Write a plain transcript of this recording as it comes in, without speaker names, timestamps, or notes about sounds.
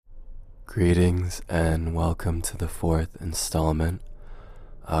Greetings and welcome to the fourth installment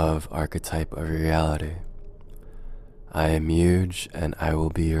of Archetype of Reality. I am Huge and I will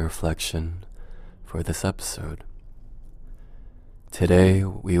be your reflection for this episode. Today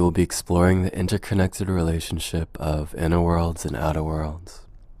we will be exploring the interconnected relationship of inner worlds and outer worlds.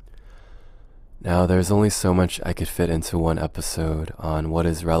 Now there's only so much I could fit into one episode on what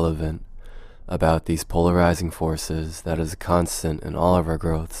is relevant about these polarizing forces that is a constant in all of our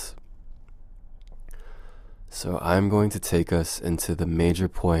growths. So I'm going to take us into the major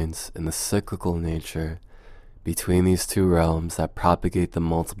points in the cyclical nature between these two realms that propagate the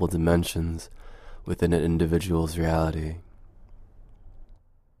multiple dimensions within an individual's reality.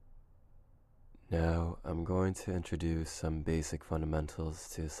 Now, I'm going to introduce some basic fundamentals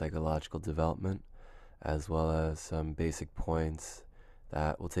to psychological development, as well as some basic points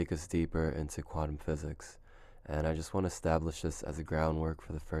that will take us deeper into quantum physics. And I just want to establish this as a groundwork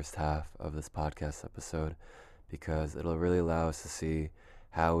for the first half of this podcast episode, because it'll really allow us to see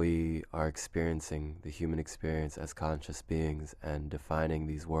how we are experiencing the human experience as conscious beings and defining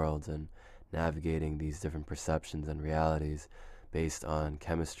these worlds and navigating these different perceptions and realities based on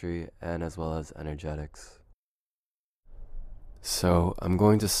chemistry and as well as energetics. So I'm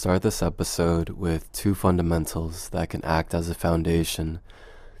going to start this episode with two fundamentals that can act as a foundation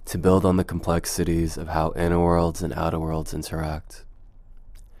to build on the complexities of how inner worlds and outer worlds interact.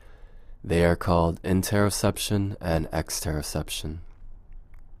 They are called interoception and exteroception.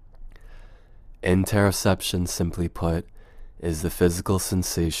 Interoception, simply put, is the physical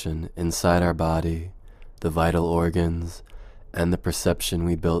sensation inside our body, the vital organs, and the perception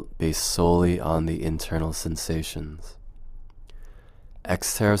we built based solely on the internal sensations.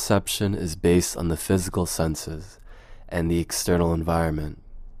 Exteroception is based on the physical senses and the external environment.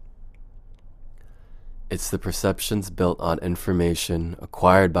 It's the perceptions built on information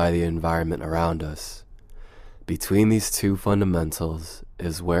acquired by the environment around us. Between these two fundamentals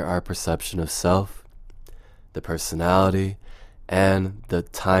is where our perception of self, the personality, and the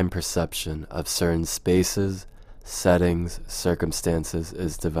time perception of certain spaces, settings, circumstances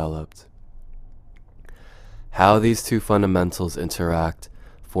is developed. How these two fundamentals interact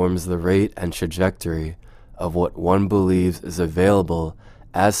forms the rate and trajectory of what one believes is available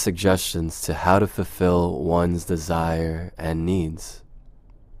as suggestions to how to fulfill one's desire and needs.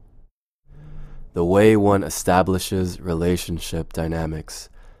 The way one establishes relationship dynamics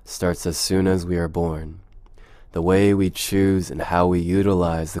starts as soon as we are born. The way we choose and how we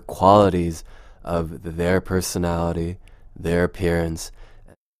utilize the qualities of their personality, their appearance,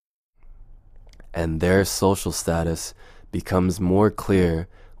 and their social status becomes more clear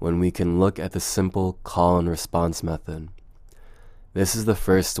when we can look at the simple call and response method. This is the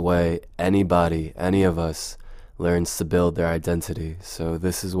first way anybody, any of us, learns to build their identity, so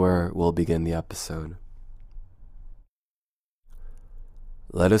this is where we'll begin the episode.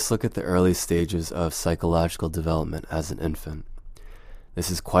 Let us look at the early stages of psychological development as an infant.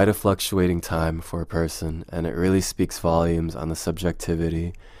 This is quite a fluctuating time for a person, and it really speaks volumes on the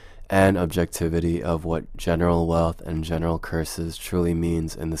subjectivity and objectivity of what general wealth and general curses truly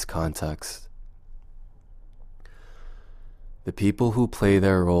means in this context. The people who play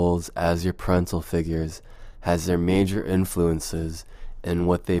their roles as your parental figures has their major influences in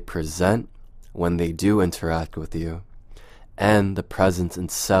what they present when they do interact with you, and the presence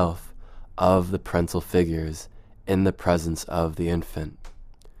itself of the parental figures in the presence of the infant,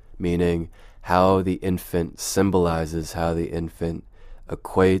 meaning how the infant symbolizes, how the infant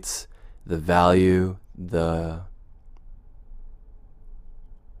equates the value, the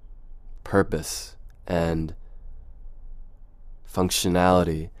purpose, and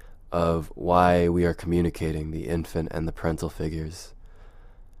functionality of why we are communicating, the infant and the parental figures.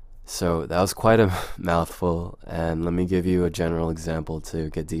 So that was quite a mouthful, and let me give you a general example to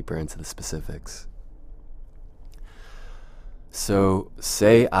get deeper into the specifics. So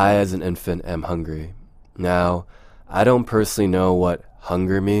say I as an infant am hungry. Now, I don't personally know what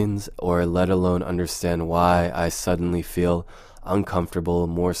hunger means, or let alone understand why I suddenly feel uncomfortable,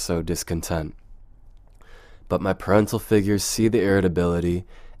 more so discontent. But my parental figures see the irritability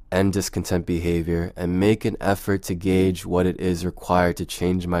and discontent behavior and make an effort to gauge what it is required to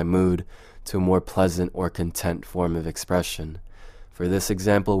change my mood to a more pleasant or content form of expression. For this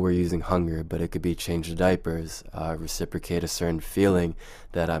example, we're using hunger, but it could be change the diapers, reciprocate a certain feeling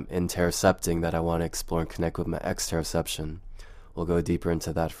that I'm interocepting that I want to explore and connect with my exteroception. We'll go deeper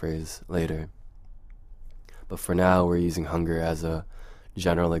into that phrase later. But for now, we're using hunger as a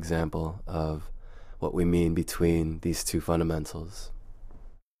general example of what we mean between these two fundamentals.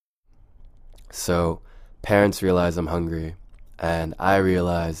 So, parents realize I'm hungry, and I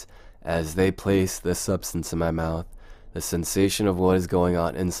realize As they place this substance in my mouth, the sensation of what is going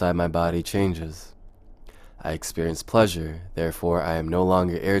on inside my body changes. I experience pleasure, therefore I am no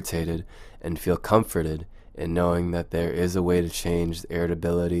longer irritated and feel comforted in knowing that there is a way to change the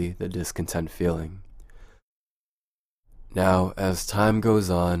irritability, the discontent feeling. Now, as time goes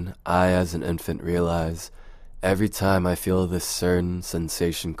on, I as an infant realize every time I feel this certain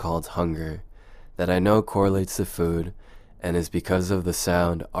sensation called hunger, that I know correlates to food, and is because of the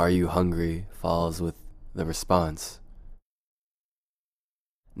sound, "Are you hungry?" follows with the response.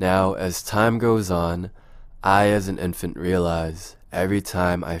 Now, as time goes on, I as an infant realize every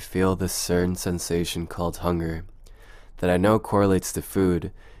time I feel this certain sensation called hunger, that I know correlates to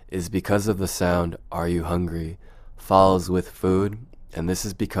food, is because of the sound, "Are you hungry?" follows with food, and this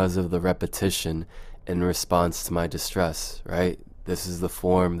is because of the repetition in response to my distress, right? This is the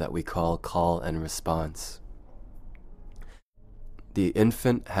form that we call and response. The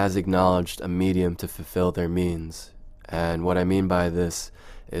infant has acknowledged a medium to fulfill their means, and what I mean by this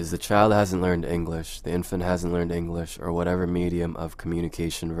is the child hasn't learned English, the infant hasn't learned English, or whatever medium of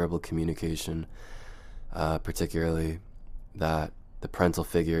communication, verbal communication, particularly that the parental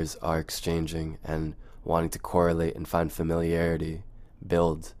figures are exchanging and wanting to correlate and find familiarity,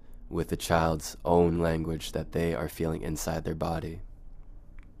 build with the child's own language that they are feeling inside their body.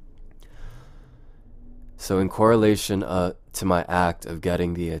 So in correlation to my act of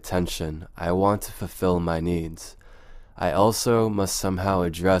getting the attention, I want to fulfill my needs. I also must somehow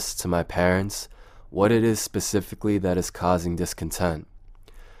address to my parents what it is specifically that is causing discontent.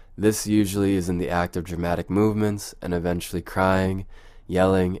 This usually is in the act of dramatic movements and eventually crying,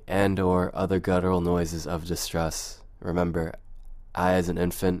 yelling, and or other guttural noises of distress. Remember, I as an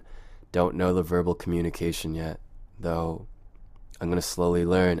infant don't know the verbal communication yet, though I'm going to slowly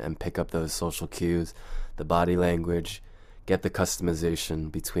learn and pick up those social cues, the body language, get the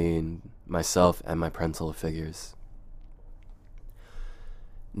customization between myself and my parental figures.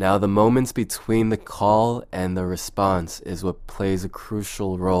 Now, the moments between the call and the response is what plays a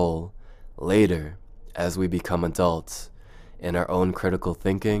crucial role later as we become adults in our own critical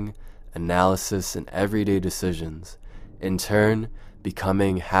thinking, analysis, and everyday decisions, in turn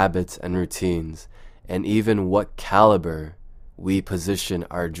becoming habits and routines, and even what caliber we position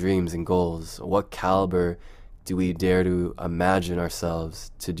our dreams and goals. What caliber do we dare to imagine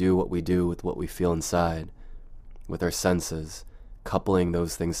ourselves to do what we do with what we feel inside, with our senses, coupling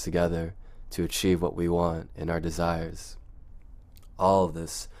those things together to achieve what we want in our desires. All of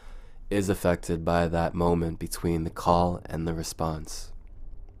this is affected by that moment between the call and the response.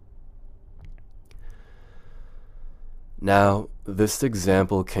 Now, this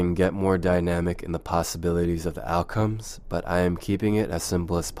example can get more dynamic in the possibilities of the outcomes, but I am keeping it as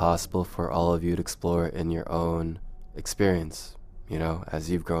simple as possible for all of you to explore in your own experience, as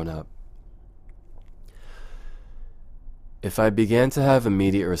you've grown up. If I began to have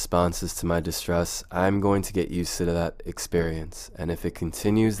immediate responses to my distress, I'm going to get used to that experience, and if it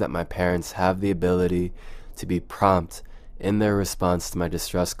continues that my parents have the ability to be prompt in their response to my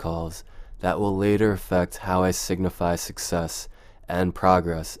distress calls, that will later affect how I signify success and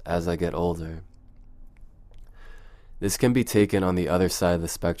progress as I get older. This can be taken on the other side of the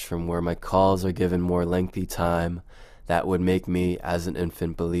spectrum, where my calls are given more lengthy time that would make me, as an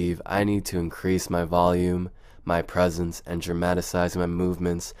infant, believe I need to increase my volume, my presence, and dramatize my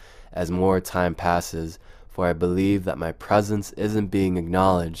movements as more time passes, for I believe that my presence isn't being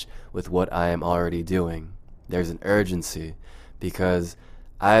acknowledged with what I am already doing. There's an urgency, because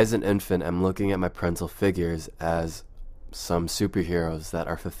I as an infant am looking at my parental figures as some superheroes that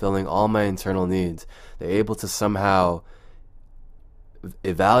are fulfilling all my internal needs. They're able to somehow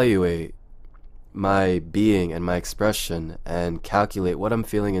evaluate my being and my expression and calculate what I'm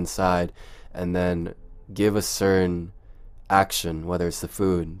feeling inside, and then give a certain action, whether it's the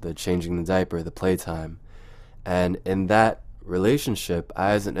food, the changing the diaper, the playtime. And in that relationship,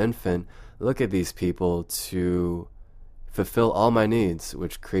 I as an infant look at these people to fulfill all my needs,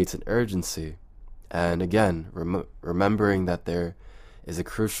 which creates an urgency. And again, remembering that there is a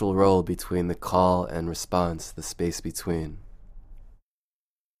crucial role between the call and response, the space between.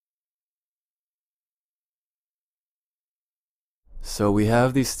 So we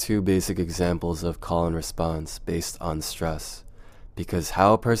have these two basic examples of call and response based on stress, because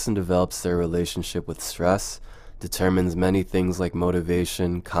how a person develops their relationship with stress determines many things like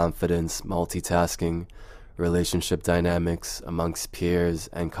motivation, confidence, multitasking, relationship dynamics amongst peers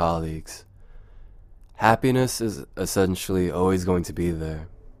and colleagues. Happiness is essentially always going to be there,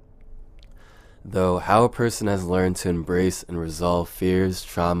 though how a person has learned to embrace and resolve fears,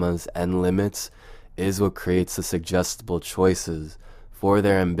 traumas, and limits is what creates the suggestible choices for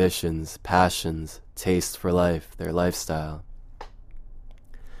their ambitions, passions, taste for life, their lifestyle.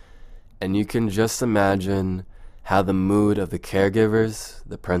 And you can just imagine how the mood of the caregivers,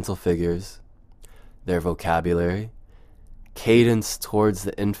 the parental figures, their vocabulary, cadence towards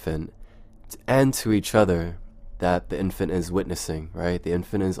the infant, and to each other that the infant is witnessing, right? The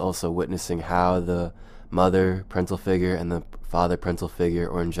infant is also witnessing how the mother parental figure and the father parental figure,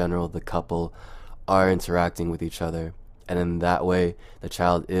 or in general the couple, are interacting with each other. And in that way, the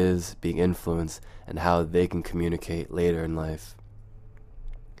child is being influenced and how they can communicate later in life.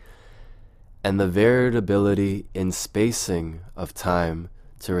 And the variability in spacing of time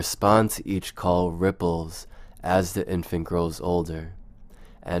to respond to each call ripples as the infant grows older.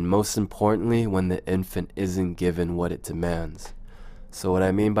 And most importantly, when the infant isn't given what it demands. So what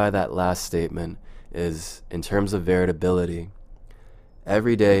I mean by that last statement is, in terms of variability,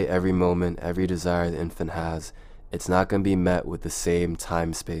 every day, every moment, every desire the infant has, it's not going to be met with the same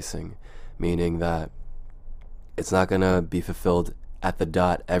time spacing, meaning that it's not going to be fulfilled at the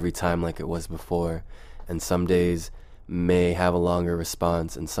dot every time like it was before. And some days may have a longer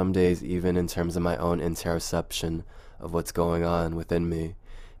response, and some days, even in terms of my own interoception of what's going on within me,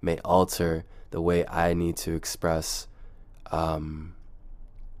 may alter the way I need to express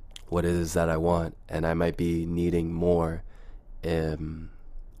what it is that I want. And I might be needing more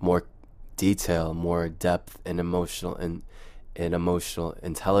detail, more depth and emotional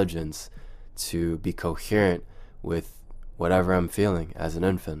intelligence to be coherent with whatever I'm feeling as an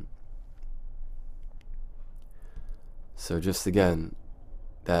infant. So just again,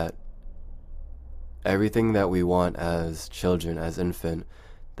 that everything that we want as children, as infant,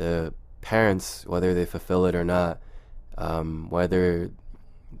 the parents, whether they fulfill it or not,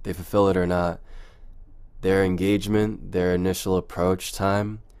 their engagement, their initial approach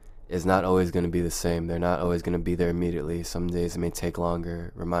time is not always going to be the same. They're not always going to be there immediately. Some days it may take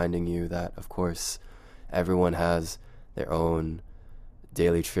longer, reminding you that, of course, everyone has their own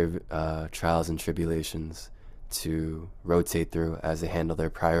daily trials and tribulations to rotate through as they handle their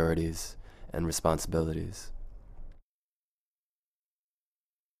priorities and responsibilities.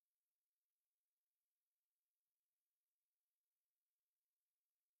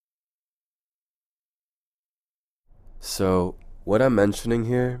 So what I'm mentioning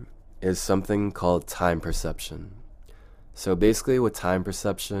here is something called time perception. So basically what time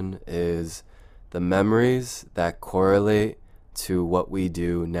perception is, the memories that correlate to what we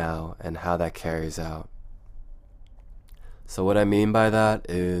do now and how that carries out. So what I mean by that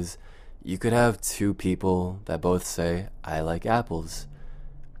is, you could have two people that both say, I like apples.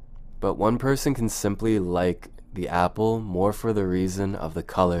 But one person can simply like the apple more for the reason of the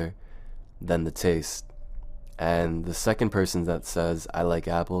color than the taste. And the second person that says, I like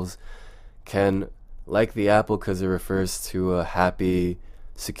apples, can like the apple because it refers to a happy,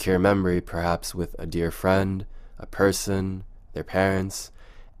 secure memory, perhaps with a dear friend, a person, their parents,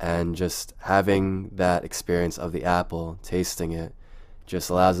 and just having that experience of the apple, tasting it, just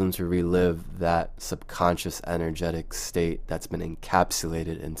allows them to relive that subconscious energetic state that's been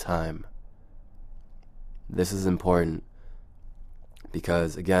encapsulated in time. This is important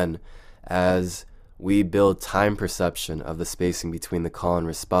because, again, as we build time perception of the spacing between the call and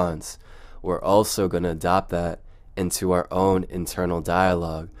response, we're also going to adopt that into our own internal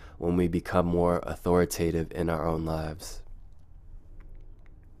dialogue when we become more authoritative in our own lives.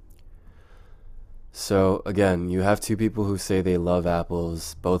 So again, you have two people who say they love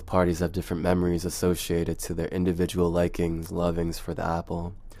apples. Both parties have different memories associated to their individual likings, lovings for the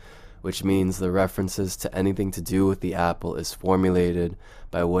apple, which means the references to anything to do with the apple is formulated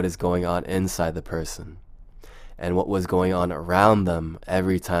by what is going on inside the person and what was going on around them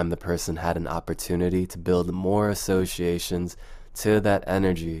every time the person had an opportunity to build more associations to that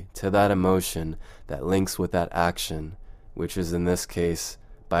energy, to that emotion that links with that action, which is in this case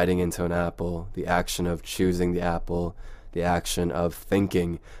biting into an apple, the action of choosing the apple, the action of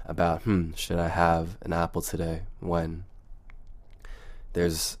thinking about, should I have an apple today? When?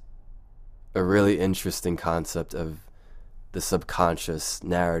 There's a really interesting concept of the subconscious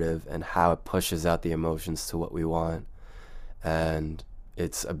narrative and how it pushes out the emotions to what we want. And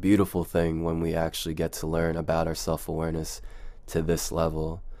it's a beautiful thing when we actually get to learn about our self-awareness to this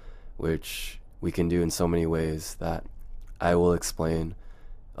level, which we can do in so many ways that I will explain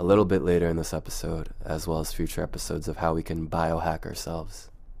a little bit later in this episode, as well as future episodes of how we can biohack ourselves.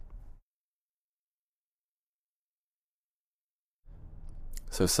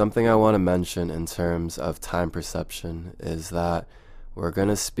 So something I want to mention in terms of time perception is that we're going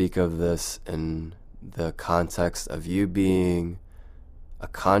to speak of this in the context of you being a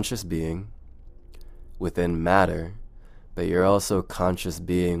conscious being within matter, but you're also a conscious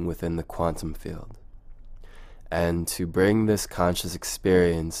being within the quantum field. And to bring this conscious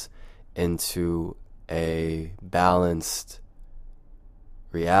experience into a balanced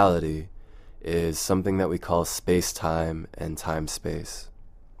reality is something that we call space-time and time-space.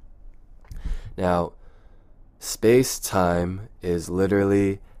 Now, space-time is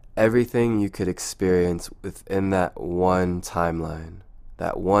literally everything you could experience within that one timeline,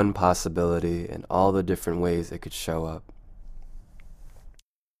 that one possibility, and all the different ways it could show up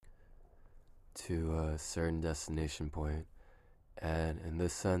to a certain destination point. And in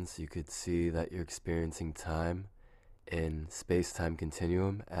this sense, you could see that you're experiencing time in space-time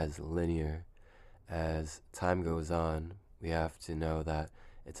continuum as linear. As time goes on, we have to know that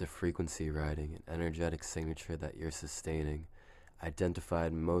it's a frequency riding, an energetic signature that you're sustaining,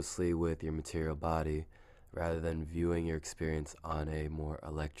 identified mostly with your material body, rather than viewing your experience on a more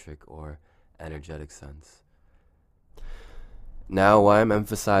electric or energetic sense. Now, why I'm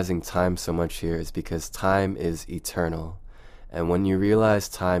emphasizing time so much here is because time is eternal. And when you realize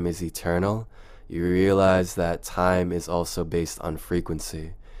time is eternal, you realize that time is also based on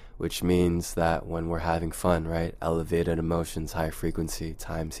frequency, which means that when we're having fun, right, elevated emotions, high frequency,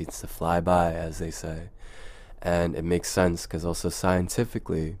 time seems to fly by, as they say. And it makes sense because also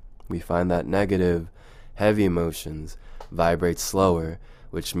scientifically, we find that negative, heavy emotions vibrate slower,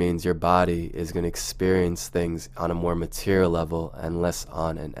 which means your body is going to experience things on a more material level and less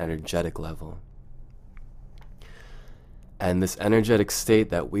on an energetic level. And this energetic state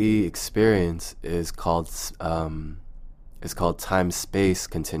that we experience is called time-space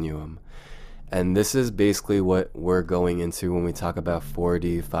continuum. And this is basically what we're going into when we talk about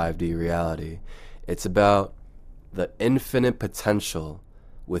 4D, 5D reality. It's about the infinite potential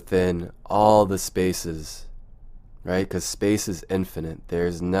within all the spaces, right? Because space is infinite.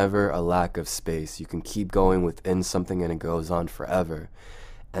 There's never a lack of space. You can keep going within something and it goes on forever.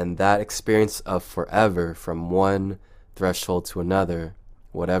 And that experience of forever from one threshold to another,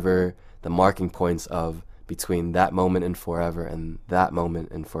 whatever the marking points of between that moment in forever and that moment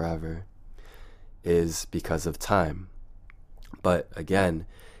in forever, is because of time. But again,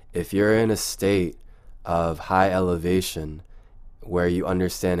 if you're in a state of high elevation where you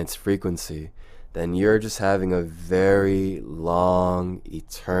understand its frequency, then you're just having a very long,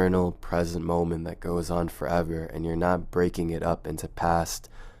 eternal, present moment that goes on forever, and you're not breaking it up into past,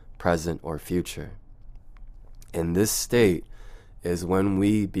 present, or future. In this state is when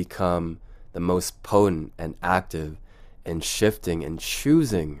we become the most potent and active in shifting and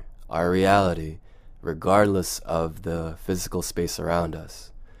choosing our reality regardless of the physical space around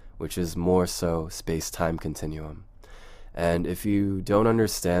us, which is more so space-time continuum. And if you don't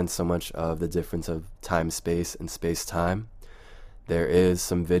understand so much of the difference of time-space and space-time, there is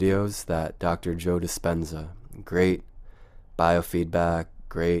some videos that Dr. Joe Dispenza, great biofeedback,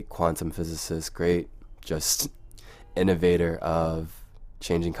 great quantum physicist, great just innovator of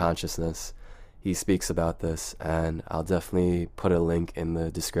changing consciousness, he speaks about this, and I'll definitely put a link in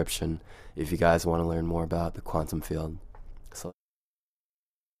the description if you guys want to learn more about the quantum field. So,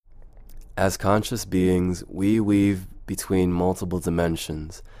 as conscious beings, we weave between multiple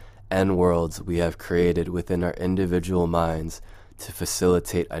dimensions and worlds we have created within our individual minds to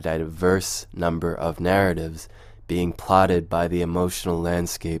facilitate a diverse number of narratives being plotted by the emotional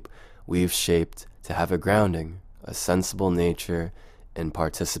landscape we've shaped to have a grounding, a sensible nature in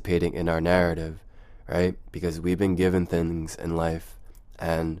participating in our narrative, right? Because we've been given things in life,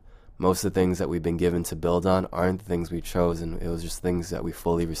 and most of the things that we've been given to build on aren't the things we chose, and it was just things that we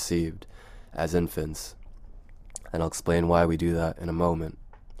fully received as infants. And I'll explain why we do that in a moment.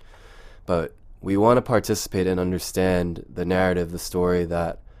 But we want to participate and understand the narrative, the story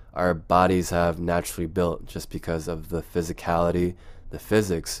that our bodies have naturally built just because of the physicality, the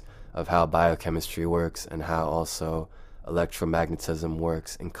physics of how biochemistry works and how also electromagnetism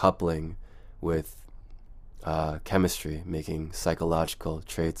works in coupling with chemistry, making psychological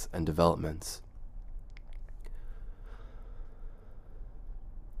traits and developments.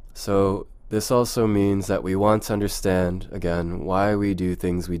 So this also means that we want to understand, again, why we do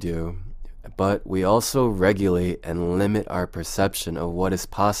things we do, but we also regulate and limit our perception of what is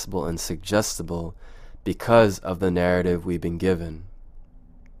possible and suggestible because of the narrative we've been given.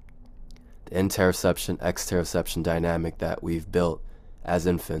 The interoception, exteroception dynamic that we've built as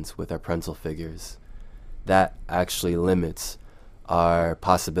infants with our parental figures, that actually limits our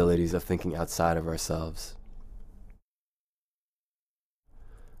possibilities of thinking outside of ourselves.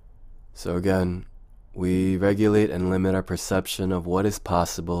 So again, we regulate and limit our perception of what is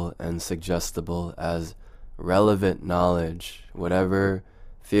possible and suggestible as relevant knowledge, whatever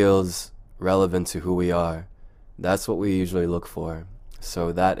feels relevant to who we are. That's what we usually look for.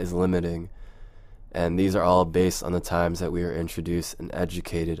 So that is limiting. And these are all based on the times that we are introduced and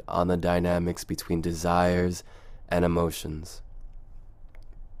educated on the dynamics between desires and emotions.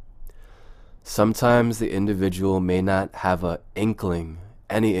 Sometimes the individual may not have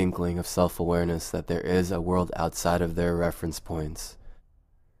any inkling of self-awareness that there is a world outside of their reference points.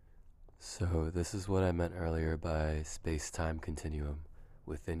 So this is what I meant earlier by space-time continuum.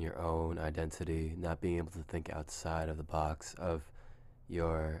 Within your own identity, not being able to think outside of the box of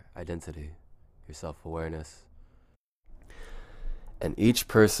your identity, your self-awareness. And each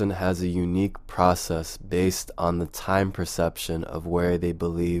person has a unique process based on the time perception of where they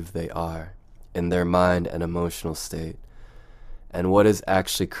believe they are in their mind and emotional state, and what is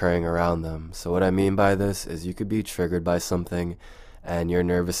actually occurring around them. So what I mean by this is you could be triggered by something and your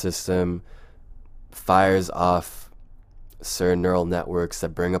nervous system fires off certain neural networks that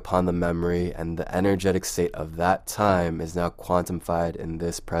bring upon the memory, and the energetic state of that time is now quantified in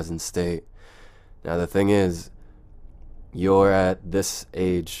this present state. Now the thing is, you're at this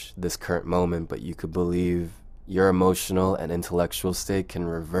age, this current moment, but you could believe your emotional and intellectual state can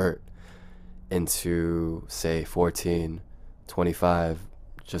revert into, say, 14, 25,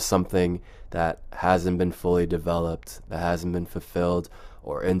 just something that hasn't been fully developed, that hasn't been fulfilled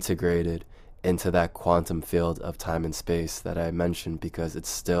or integrated into that quantum field of time and space that I mentioned, because it's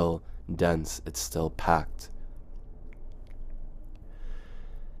still dense, it's still packed.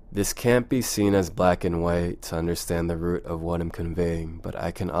 This can't be seen as black and white to understand the root of what I'm conveying, but I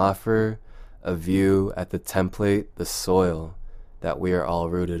can offer a view at the template, the soil that we are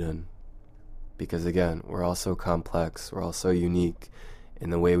all rooted in. Because again, we're all so complex, we're all so unique in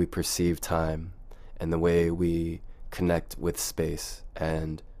the way we perceive time and the way we connect with space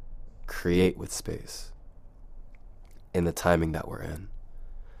and create with space in the timing that we're in.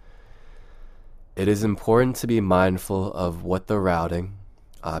 It is important to be mindful of what the routing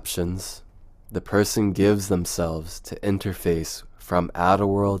options the person gives themselves to interface from outer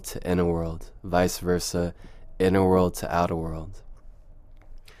world to inner world, vice versa, inner world to outer world.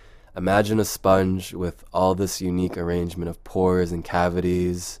 Imagine a sponge with all this unique arrangement of pores and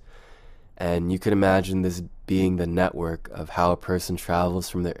cavities, and you can imagine this being the network of how a person travels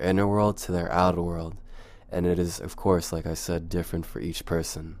from their inner world to their outer world, and it is, of course, like I said, different for each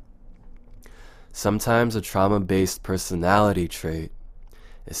person. Sometimes a trauma-based personality trait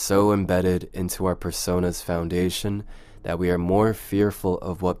is so embedded into our persona's foundation that we are more fearful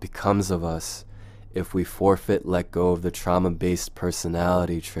of what becomes of us if we let go of the trauma-based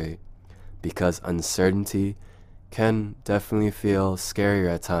personality trait, because uncertainty can definitely feel scarier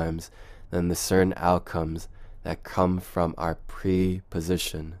at times than the certain outcomes that come from our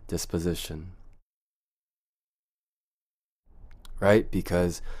disposition. Right?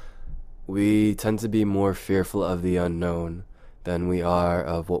 Because we tend to be more fearful of the unknown than we are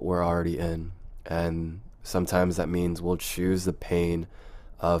of what we're already in. And sometimes that means we'll choose the pain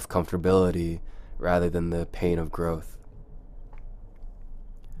of comfortability rather than the pain of growth.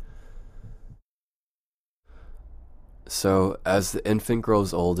 So, as the infant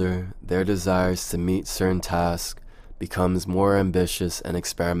grows older, their desires to meet certain tasks becomes more ambitious and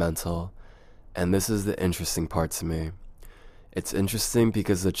experimental, and this is the interesting part to me. It's interesting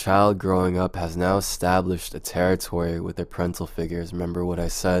because the child growing up has now established a territory with their parental figures. Remember what I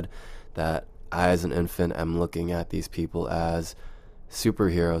said, that I as an infant am looking at these people as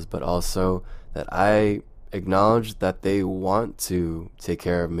superheroes, but also that I acknowledge that they want to take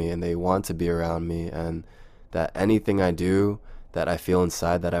care of me and they want to be around me, and that anything I do that I feel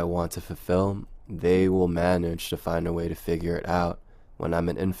inside that I want to fulfill, they will manage to find a way to figure it out when I'm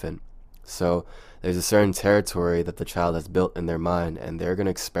an infant. So there's a certain territory that the child has built in their mind, and they're going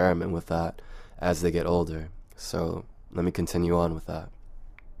to experiment with that as they get older. So let me continue on with that.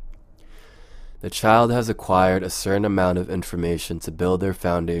 The child has acquired a certain amount of information to build their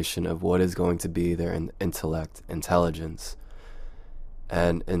foundation of what is going to be their intelligence.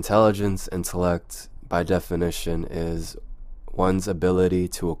 And intellect, by definition, is one's ability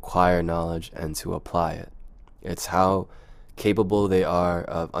to acquire knowledge and to apply it. It's how capable they are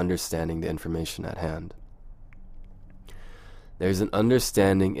of understanding the information at hand. There's an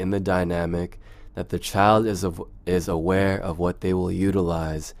understanding in the dynamic that the child is aware of what they will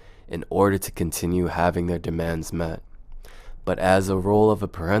utilize in order to continue having their demands met. But as a role of a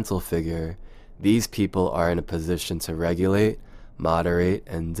parental figure, these people are in a position to regulate, moderate,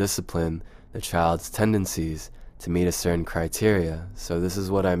 and discipline the child's tendencies to meet a certain criteria. So this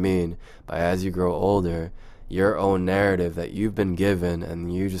is what I mean by, as you grow older, your own narrative that you've been given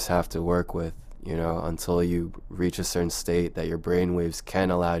and you just have to work with, until you reach a certain state that your brainwaves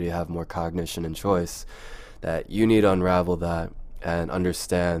can allow you to have more cognition and choice. that you need to unravel that and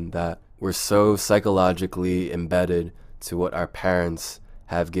understand that we're so psychologically embedded to what our parents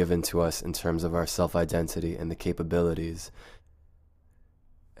have given to us in terms of our self-identity and the capabilities.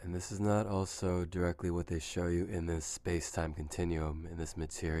 And this is not also directly what they show you in this space-time continuum, in this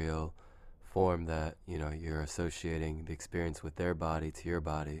material form that, you're associating the experience with their body to your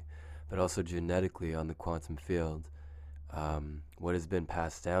body, but also genetically on the quantum field, what has been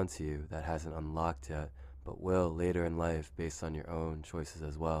passed down to you that hasn't unlocked yet, but will later in life based on your own choices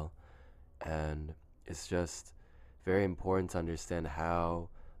as well. And it's just very important to understand how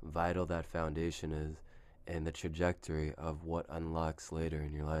vital that foundation is and the trajectory of what unlocks later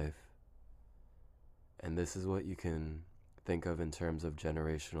in your life. And this is what you can think of in terms of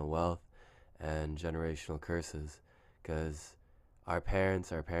generational wealth and generational curses, because our parents,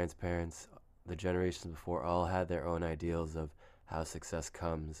 the generations before all had their own ideals of how success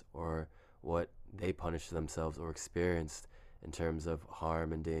comes, or what they punished themselves or experienced in terms of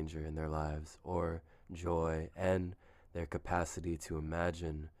harm and danger in their lives, or joy and their capacity to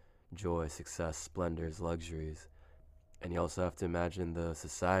imagine joy, success, splendors, luxuries. And you also have to imagine the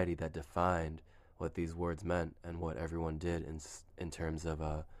society that defined what these words meant and what everyone did in terms of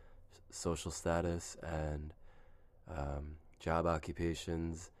social status and job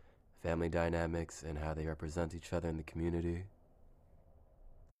occupations, family dynamics, and how they represent each other in the community.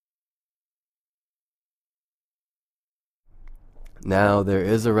 Now, there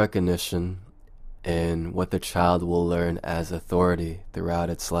is a recognition in what the child will learn as authority throughout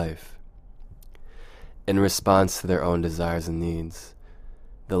its life, in response to their own desires and needs.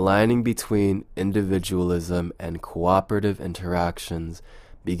 The lining between individualism and cooperative interactions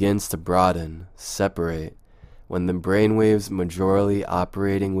begins to broaden, separate, when the brainwaves majorly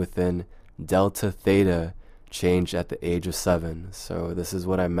operating within delta theta change at the age of 7. So this is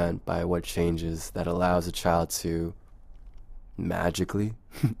what I meant by what changes that allows a child to magically,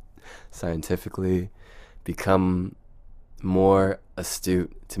 scientifically, become more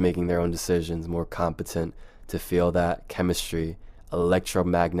astute to making their own decisions, more competent to feel that chemistry,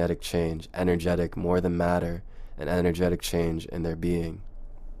 electromagnetic change, energetic more than matter, and energetic change in their being.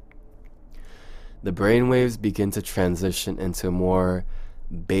 The brainwaves begin to transition into a more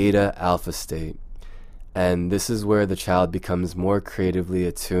beta alpha state, and this is where the child becomes more creatively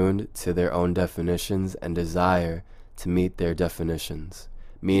attuned to their own definitions and desire to meet their definitions,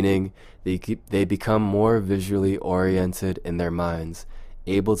 meaning they become more visually oriented in their minds,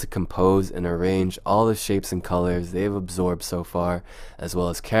 able to compose and arrange all the shapes and colors they've absorbed so far, as well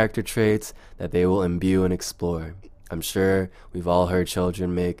as character traits that they will imbue and explore. I'm sure we've all heard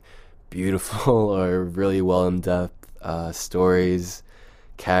children make beautiful or really well in-depth stories,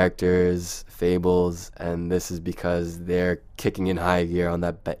 characters, fables, and this is because they're kicking in high gear on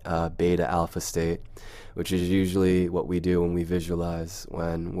that beta alpha state, which is usually what we do when we visualize,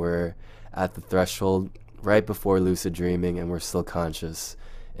 when we're at the threshold right before lucid dreaming and we're still conscious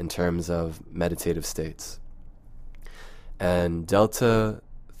in terms of meditative states. And delta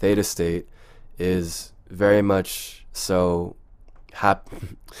theta state is very much so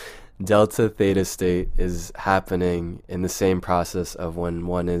delta theta state is happening in the same process of when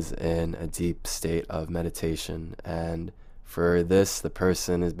one is in a deep state of meditation. And for this, the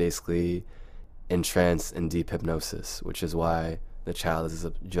person is basically entranced in deep hypnosis, which is why the child is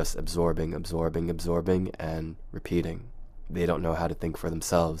just absorbing, and repeating. They don't know how to think for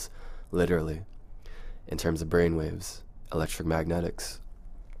themselves, literally, in terms of brainwaves, electromagnetics.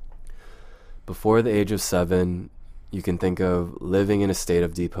 Before the age of 7, you can think of living in a state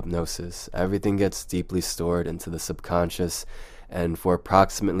of deep hypnosis. Everything gets deeply stored into the subconscious, and for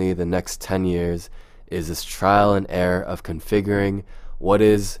approximately the next 10 years is this trial and error of configuring what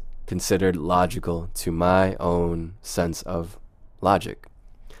is considered logical to my own sense of logic.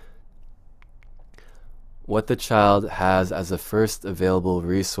 What the child has as a first available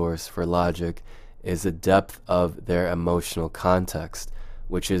resource for logic is the depth of their emotional context,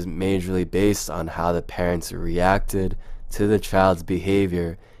 which is majorly based on how the parents reacted to the child's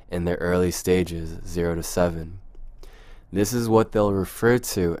behavior in their early stages, 0 to 7. This is what they'll refer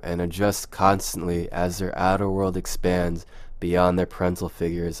to and adjust constantly as their outer world expands beyond their parental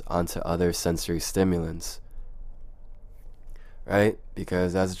figures onto other sensory stimulants. Right?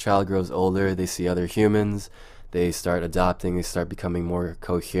 Because as a child grows older, they see other humans, they start adopting, they start becoming more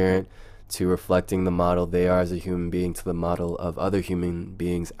coherent to reflecting the model they are as a human being to the model of other human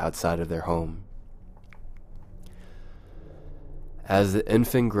beings outside of their home. As the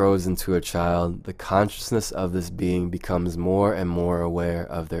infant grows into a child, the consciousness of this being becomes more and more aware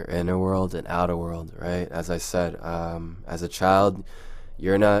of their inner world and outer world, right? As I said, as a child,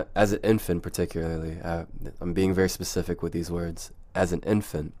 You're not, as an infant particularly, I'm being very specific with these words, as an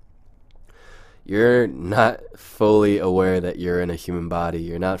infant, you're not fully aware that you're in a human body.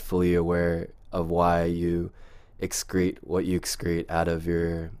 You're not fully aware of why you excrete what you excrete out of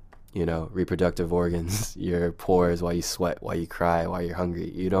your, reproductive organs, your pores, why you sweat, why you cry, why you're hungry.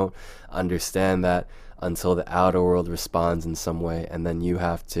 You don't understand that until the outer world responds in some way, and then you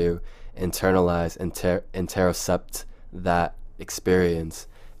have to internalize, interocept that experience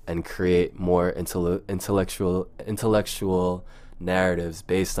and create more intellectual narratives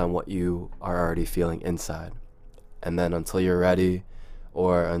based on what you are already feeling inside. And then until you're ready,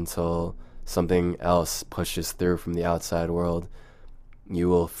 or until something else pushes through from the outside world, you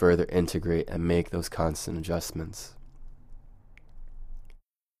will further integrate and make those constant adjustments.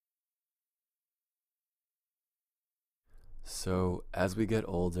 So, as we get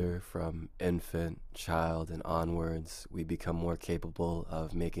older, from infant, child, and onwards, we become more capable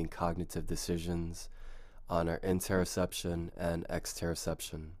of making cognitive decisions on our interoception and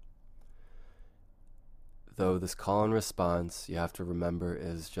exteroception. Though this call and response, you have to remember,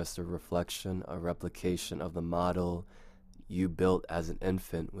 is just a reflection, a replication of the model you built as an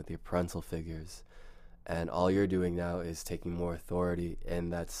infant with your parental figures. And all you're doing now is taking more authority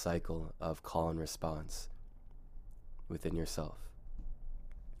in that cycle of call and response within yourself.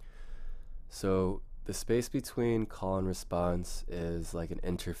 So the space between call and response is like an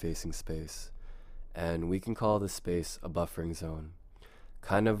interfacing space, and we can call this space a buffering zone,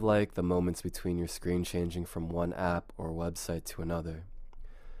 kind of like the moments between your screen changing from one app or website to another.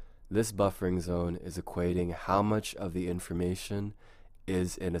 This buffering zone is equating how much of the information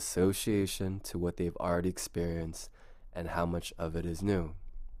is in association to what they've already experienced and how much of it is new,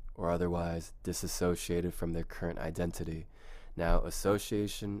 or otherwise disassociated from their current identity. Now,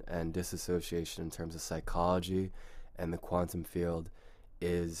 association and disassociation in terms of psychology and the quantum field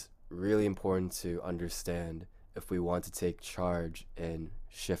is really important to understand if we want to take charge in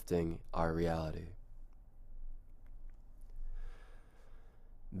shifting our reality.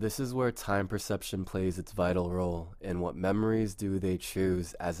 This is where time perception plays its vital role in what memories do they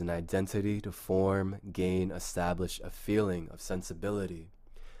choose as an identity to form, gain, establish a feeling of sensibility,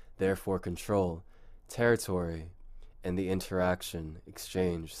 therefore control, territory, and the interaction,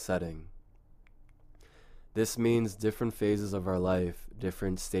 exchange, setting. This means different phases of our life,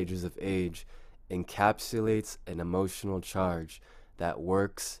 different stages of age, encapsulates an emotional charge that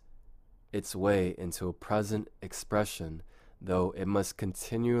works its way into a present expression, though it must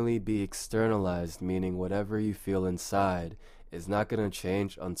continually be externalized, meaning whatever you feel inside is not going to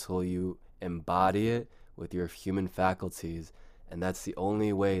change until you embody it with your human faculties, and that's the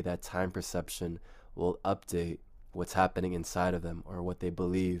only way that time perception will update what's happening inside of them, or what they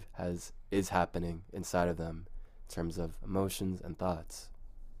believe is happening inside of them in terms of emotions and thoughts.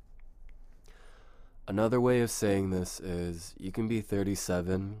 Another way of saying this is you can be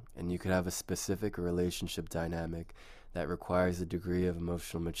 37 and you could have a specific relationship dynamic that requires a degree of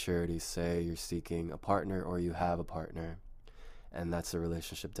emotional maturity. Say you're seeking a partner or you have a partner, and that's a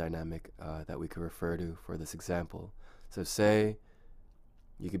relationship dynamic that we could refer to for this example. So say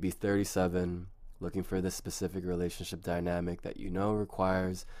you could be 37 looking for this specific relationship dynamic that you know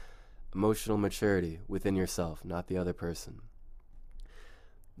requires emotional maturity within yourself, not the other person.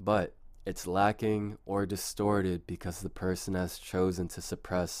 But it's lacking or distorted because the person has chosen to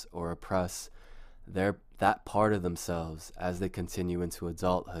suppress or oppress that part of themselves as they continue into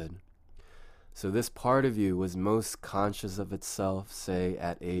adulthood. So this part of you was most conscious of itself, say,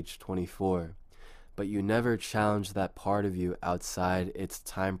 at age 24, but you never challenged that part of you outside its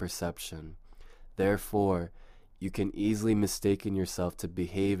time perception. Therefore, you can easily mistake yourself to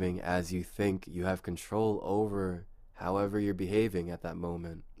behaving as you think you have control over however you're behaving at that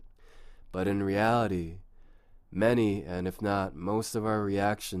moment. But in reality, many, and if not most of our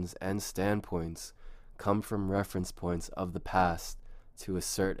reactions and standpoints come from reference points of the past to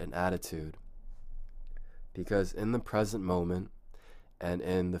assert an attitude. Because in the present moment and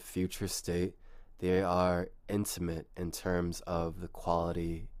in the future state, they are intimate in terms of the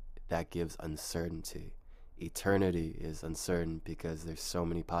quality that gives uncertainty. Eternity is uncertain because there's so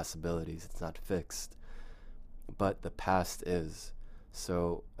many possibilities. It's not fixed. But the past is.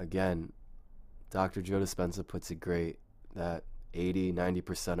 So again, Dr. Joe Dispenza puts it great that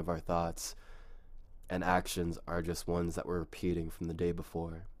 80-90% of our thoughts and actions are just ones that we're repeating from the day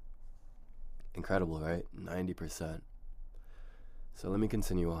before. Incredible, right? 90%. So let me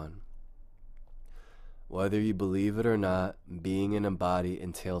continue on. Whether you believe it or not, being in a body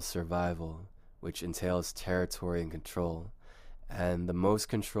entails survival, which entails territory and control. And the most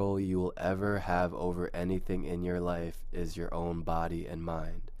control you will ever have over anything in your life is your own body and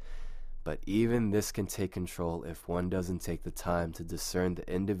mind. But even this can take control if one doesn't take the time to discern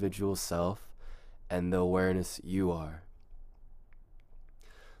the individual self and the awareness you are.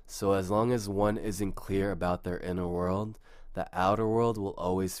 So as long as one isn't clear about their inner world, the outer world will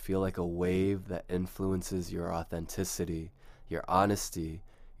always feel like a wave that influences your authenticity, your honesty,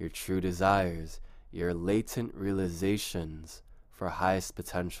 your true desires, your latent realizations for highest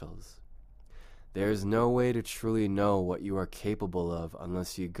potentials. There is no way to truly know what you are capable of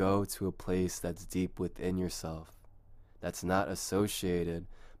unless you go to a place that's deep within yourself, that's not associated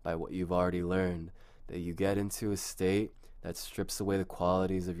by what you've already learned, that you get into a state that strips away the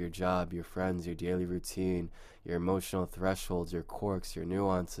qualities of your job, your friends, your daily routine, your emotional thresholds, your quirks, your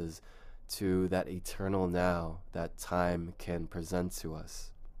nuances, to that eternal now that time can present to us.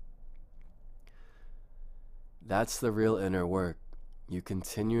 That's the real inner work. You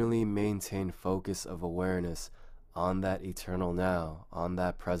continually maintain focus of awareness on that eternal now, on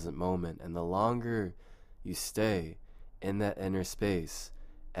that present moment, and the longer you stay in that inner space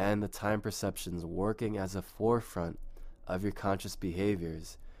and the time perceptions working as a forefront of your conscious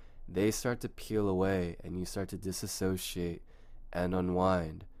behaviors, they start to peel away and you start to disassociate and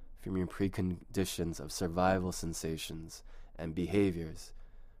unwind from your preconditions of survival sensations and behaviors.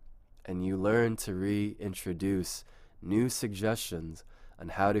 And you learn to reintroduce new suggestions on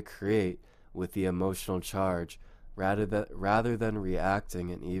how to create with the emotional charge rather than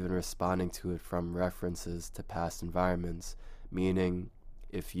reacting and even responding to it from references to past environments. Meaning,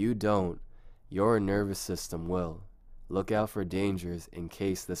 if you don't, your nervous system will. Look out for dangers in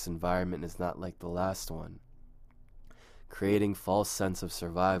case this environment is not like the last one. Creating false sense of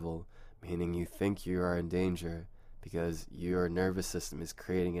survival, meaning you think you are in danger because your nervous system is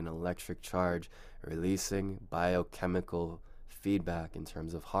creating an electric charge, releasing biochemical feedback in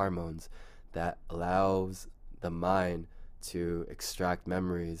terms of hormones that allows the mind to extract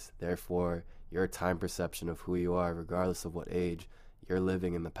memories. Therefore, your time perception of who you are, regardless of what age, you're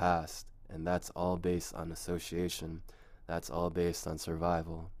living in the past. And that's all based on association. That's all based on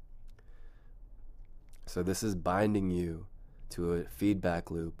survival. So this is binding you to a feedback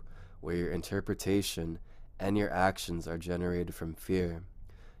loop where your interpretation and your actions are generated from fear.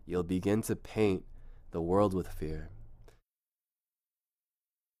 You'll begin to paint the world with fear.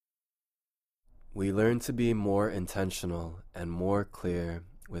 We learn to be more intentional and more clear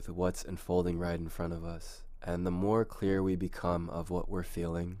with what's unfolding right in front of us. And the more clear we become of what we're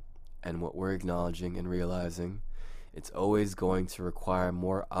feeling and what we're acknowledging and realizing, it's always going to require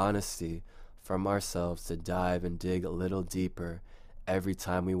more honesty from ourselves to dive and dig a little deeper every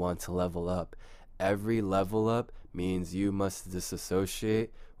time we want to level up. Every level up means you must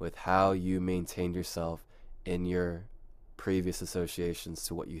disassociate with how you maintained yourself in your previous associations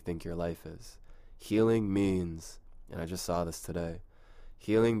to what you think your life is. Healing means, and I just saw this today,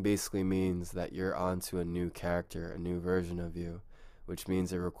 healing basically means that you're onto a new character, a new version of you, which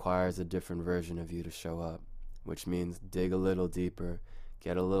means it requires a different version of you to show up, which means dig a little deeper,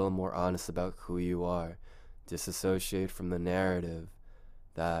 get a little more honest about who you are, disassociate from the narrative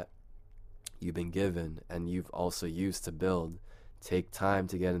that you've been given and you've also used to build. Take time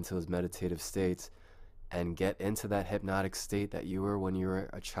to get into those meditative states and get into that hypnotic state that you were when you were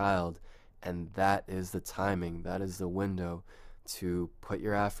a child. And that is the timing, that is the window to put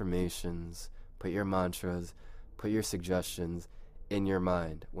your affirmations, put your mantras, put your suggestions in your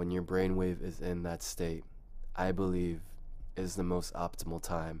mind when your brainwave is in that state. I believe is the most optimal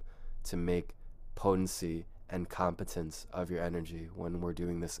time to make potency and competence of your energy when we're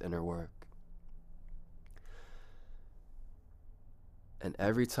doing this inner work. And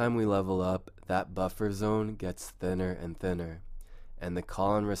every time we level up, that buffer zone gets thinner and thinner, and the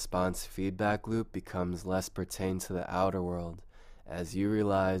call and response feedback loop becomes less pertained to the outer world as you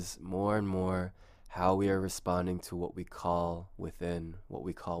realize more and more how we are responding to what we call within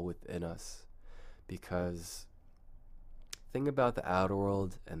us. Because think about the outer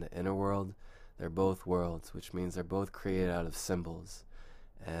world and the inner world, they're both worlds, which means they're both created out of symbols.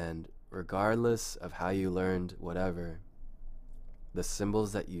 And regardless of how you learned whatever, the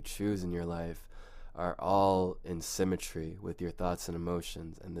symbols that you choose in your life are all in symmetry with your thoughts and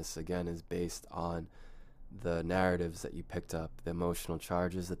emotions. And this, again, is based on the narratives that you picked up, the emotional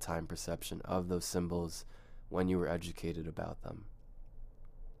charges, the time perception of those symbols when you were educated about them.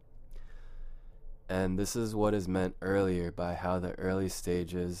 And this is what is meant earlier by how the early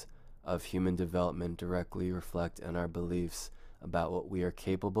stages of human development directly reflect in our beliefs about what we are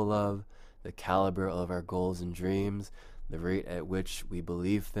capable of, the caliber of our goals and dreams, the rate at which we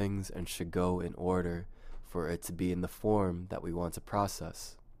believe things and should go in order for it to be in the form that we want to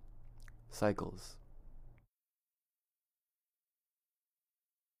process. Cycles.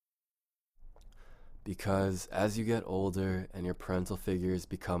 Because as you get older and your parental figures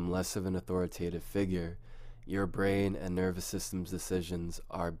become less of an authoritative figure, your brain and nervous system's decisions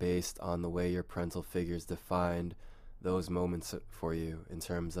are based on the way your parental figures defined those moments for you in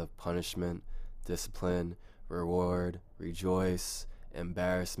terms of punishment, discipline, reward, rejoice,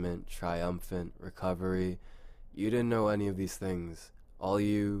 embarrassment, triumphant, recovery. You didn't know any of these things. All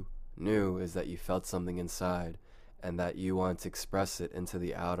you knew is that you felt something inside and that you want to express it into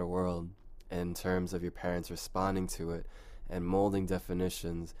the outer world in terms of your parents responding to it and molding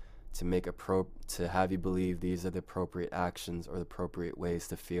definitions to have you believe these are the appropriate actions or the appropriate ways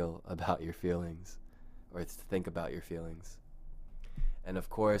to feel about your feelings or to think about your feelings. And of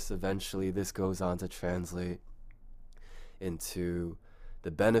course, eventually this goes on to translate into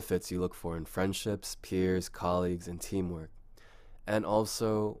the benefits you look for in friendships, peers, colleagues, and teamwork. And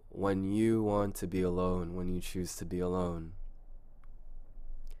also when you want to be alone, when you choose to be alone.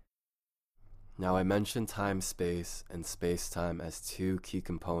 Now, I mentioned time-space and space-time as two key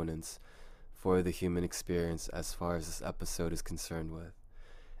components for the human experience as far as this episode is concerned with.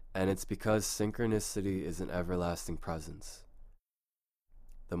 And it's because synchronicity is an everlasting presence.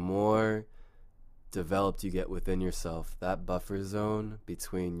 The more developed you get within yourself, that buffer zone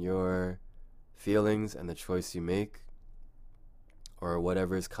between your feelings and the choice you make, or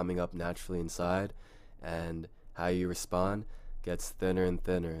whatever is coming up naturally inside, and how you respond, gets thinner and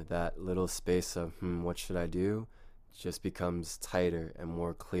thinner. That little space of, what should I do, just becomes tighter and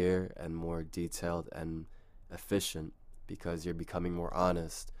more clear and more detailed and efficient because you're becoming more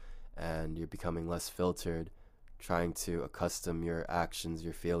honest and you're becoming less filtered, trying to accustom your actions,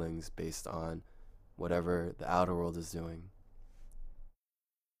 your feelings based on whatever the outer world is doing.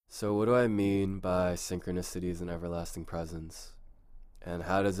 So what do I mean by synchronicity as an everlasting presence? And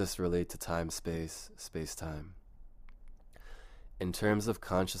how does this relate to time-space, space-time? In terms of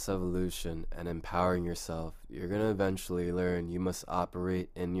conscious evolution and empowering yourself, you're going to eventually learn you must operate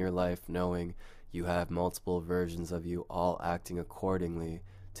in your life knowing you have multiple versions of you all acting accordingly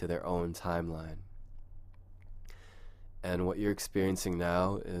to their own timeline. And what you're experiencing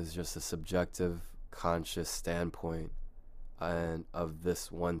now is just a subjective, conscious standpoint of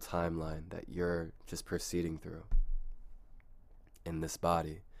this one timeline that you're just proceeding through in this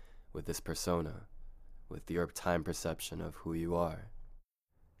body, with this persona, with your time perception of who you are.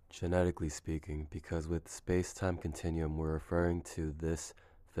 Genetically speaking, because with space-time continuum, we're referring to this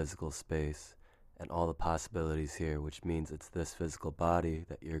physical space and all the possibilities here, which means it's this physical body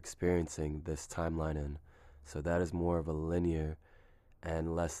that you're experiencing this timeline in. So that is more of a linear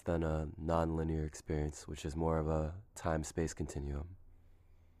and less than a non-linear experience, which is more of a time-space continuum.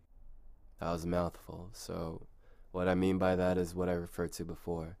 That was a mouthful. So what I mean by that is what I referred to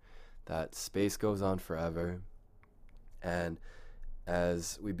before, that space goes on forever, and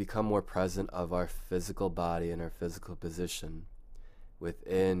as we become more present of our physical body and our physical position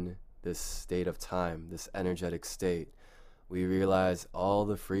within this state of time, this energetic state, we realize all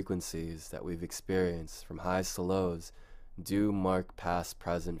the frequencies that we've experienced from highs to lows do mark past,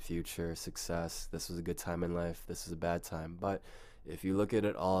 present, future, success. This was a good time in life, this was a bad time. But if you look at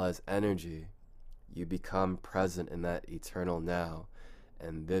it all as energy, you become present in that eternal now.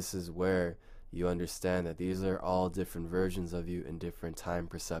 And this is where you understand that these are all different versions of you in different time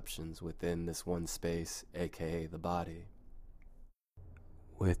perceptions within this one space, aka the body.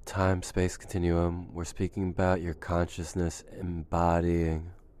 With time-space continuum, we're speaking about your consciousness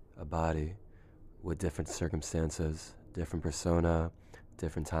embodying a body with different circumstances, different persona,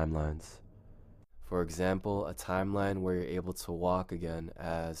 different timelines. For example, a timeline where you're able to walk again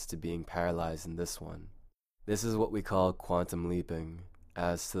as to being paralyzed in this one. This is what we call quantum leaping,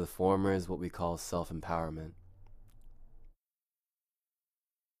 as to the former is what we call self-empowerment.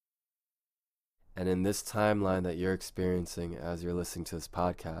 And in this timeline that you're experiencing as you're listening to this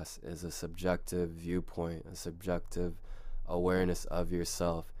podcast is a subjective viewpoint, a subjective awareness of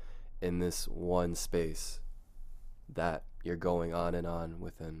yourself in this one space that you're going on and on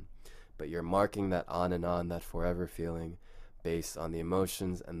within. But you're marking that on and on, that forever feeling, based on the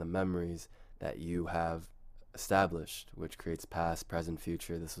emotions and the memories that you have established, which creates past, present,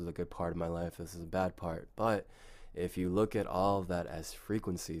 future. This was a good part of my life, this is a bad part. But if you look at all of that as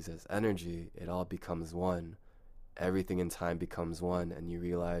frequencies, as energy, it all becomes one. Everything in time becomes one, and you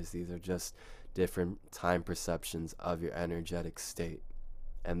realize these are just different time perceptions of your energetic state.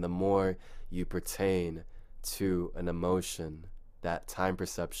 And the more you pertain to an emotion, that time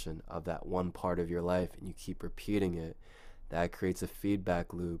perception of that one part of your life, and you keep repeating it, that creates a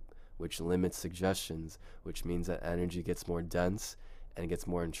feedback loop which limits suggestions, which means that energy gets more dense and gets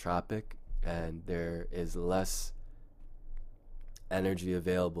more entropic, and there is less energy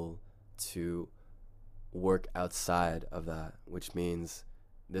available to work outside of that, which means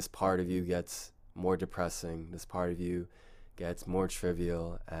this part of you gets more depressing, this part of you gets more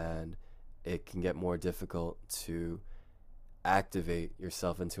trivial, and it can get more difficult to activate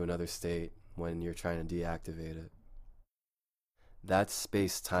yourself into another state when you're trying to deactivate it. That's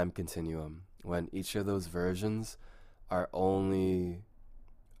space-time continuum, when each of those versions are only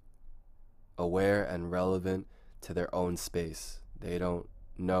aware and relevant to their own space. They don't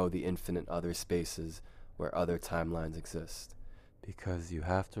know the infinite other spaces where other timelines exist. Because you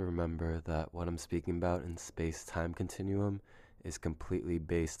have to remember that what I'm speaking about in space-time continuum is completely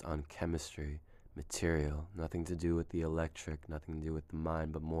based on chemistry, material, nothing to do with the electric, nothing to do with the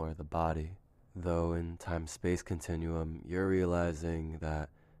mind, but more the body. Though in time-space continuum, you're realizing that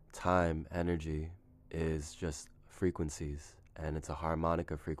time, energy, is just frequencies, and it's a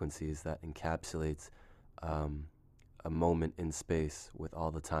harmonic of frequencies that encapsulates a moment in space with all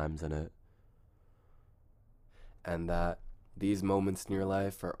the times in it. And that these moments in your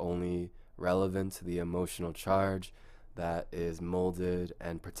life are only relevant to the emotional charge that is molded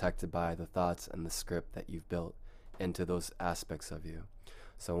and protected by the thoughts and the script that you've built into those aspects of you.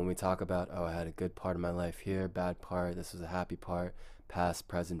 So when we talk about, oh, I had a good part of my life here, bad part, this was a happy part, past,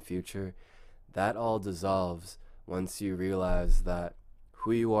 present, future, that all dissolves once you realize that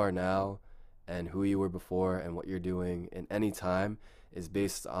who you are now and who you were before and what you're doing in any time is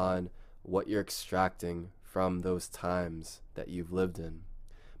based on what you're extracting from those times that you've lived in.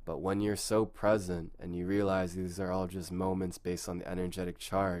 But when you're so present and you realize these are all just moments based on the energetic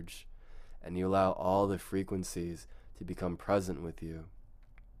charge, and you allow all the frequencies to become present with you,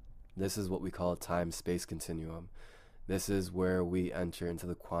 this is what we call a time-space continuum. This is where we enter into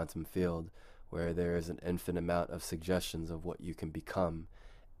the quantum field, where there is an infinite amount of suggestions of what you can become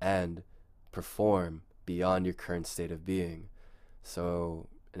and perform beyond your current state of being. So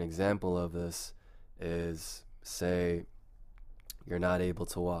an example of this is, say, you're not able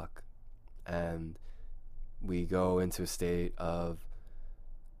to walk, and we go into a state of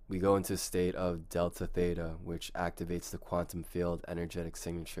delta theta, which activates the quantum field energetic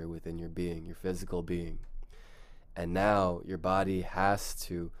signature within your being, your physical being. And now your body has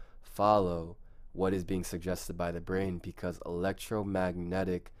to follow what is being suggested by the brain, because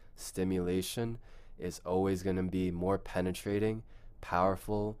electromagnetic stimulation is always going to be more penetrating,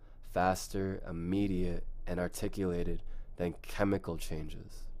 powerful, faster, immediate, and articulated than chemical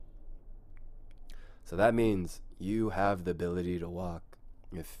changes. So that means you have the ability to walk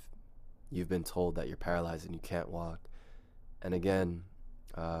if you've been told that you're paralyzed and you can't walk. And again,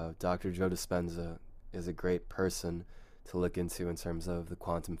 Dr. Joe Dispenza is a great person to look into in terms of the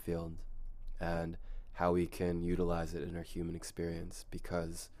quantum field and how we can utilize it in our human experience,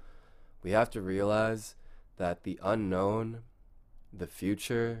 because we have to realize that the unknown, the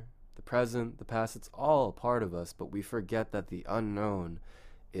future, the present, the past, it's all a part of us, but we forget that the unknown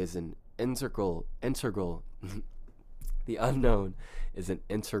is an integral the unknown is an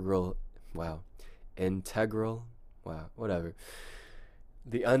integral whatever.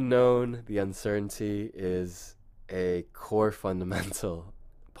 The unknown, the uncertainty is a core fundamental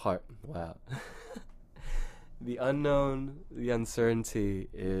part. The unknown, the uncertainty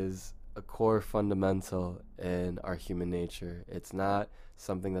is a core fundamental in our human nature. It's not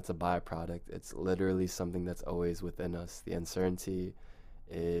something that's a byproduct. It's literally something that's always within us. The uncertainty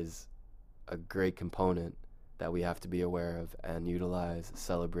is a great component that we have to be aware of and utilize,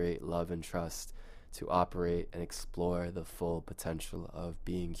 celebrate, love, and trust to operate and explore the full potential of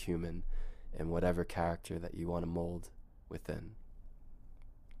being human in whatever character that you want to mold within.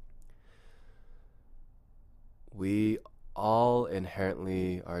 We all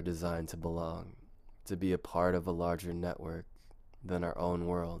inherently are designed to belong, to be a part of a larger network than our own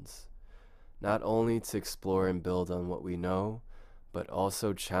worlds, not only to explore and build on what we know, but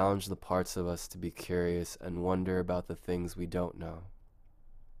also challenge the parts of us to be curious and wonder about the things we don't know.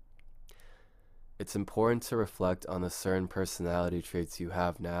 It's important to reflect on the certain personality traits you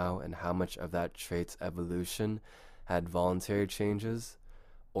have now and how much of that trait's evolution had voluntary changes,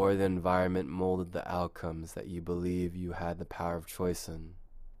 or the environment molded the outcomes that you believe you had the power of choice in.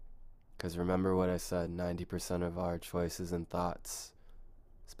 Because remember what I said, 90% of our choices and thoughts,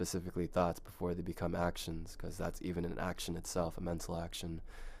 specifically thoughts before they become actions, because that's even an action itself, a mental action,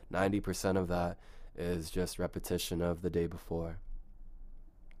 90% of that is just repetition of the day before.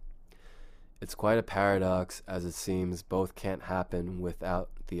 It's quite a paradox, as it seems both can't happen without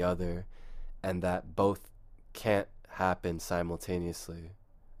the other, and that both can't happen simultaneously.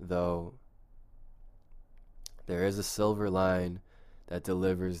 though there is a silver line that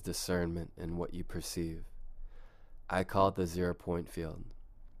delivers discernment in what you perceive. I call it the 0 point field.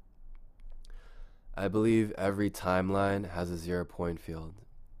 I believe every timeline has a 0 point field.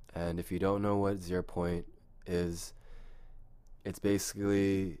 And if you don't know what 0 point is, it's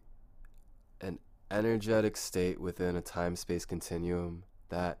basically an energetic state within a time-space continuum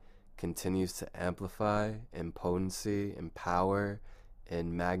that continues to amplify in potency, in power,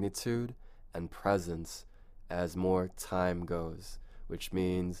 in magnitude, and presence as more time goes, which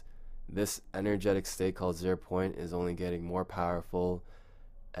means this energetic state called 0 point is only getting more powerful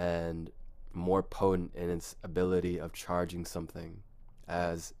and more potent in its ability of charging something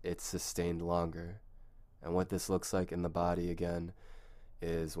as it's sustained longer. And what this looks like in the body, again,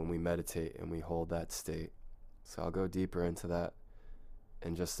 is when we meditate and we hold that state. So I'll go deeper into that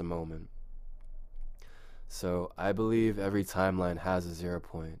in just a moment. So I believe every timeline has a 0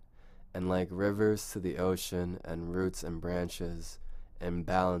 point, and like rivers to the ocean and roots and branches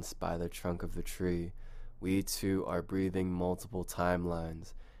imbalanced by the trunk of the tree, we too are breathing multiple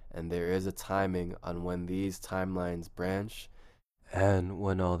timelines, and there is a timing on when these timelines branch and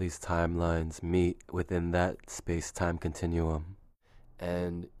when all these timelines meet within that space-time continuum.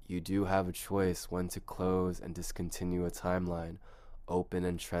 And you do have a choice when to close and discontinue a timeline, open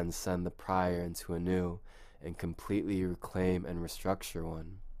and transcend the prior into a new, and completely reclaim and restructure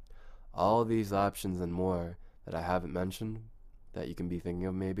one. All these options and more that I haven't mentioned, that you can be thinking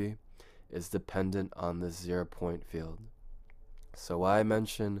of maybe, is dependent on this 0 point field. So why I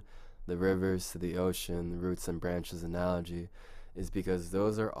mention the rivers to the ocean, the roots and branches analogy, is because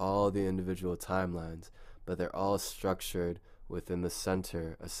those are all the individual timelines, but they're all structured within the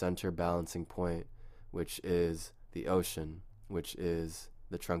center, a center balancing point, which is the ocean, which is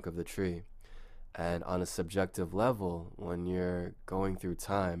the trunk of the tree. And on a subjective level, when you're going through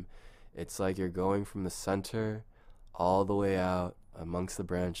time, it's like you're going from the center all the way out amongst the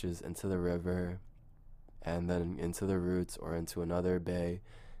branches into the river, and then into the roots or into another bay,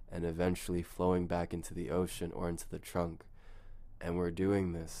 and eventually flowing back into the ocean or into the trunk. And we're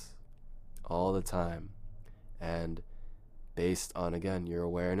doing this all the time. And based on, again, your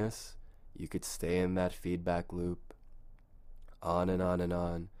awareness, you could stay in that feedback loop on and on and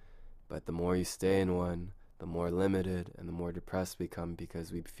on. But the more you stay in one, the more limited and the more depressed we become,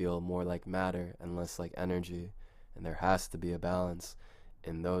 because we feel more like matter and less like energy. And there has to be a balance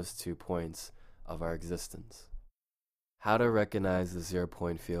in those 2 points of our existence. How to recognize the 0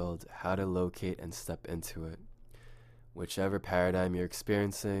 point field, how to locate and step into it. Whichever paradigm you're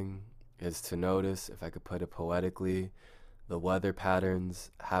experiencing is to notice, if I could put it poetically, the weather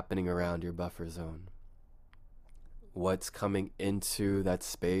patterns happening around your buffer zone. What's coming into that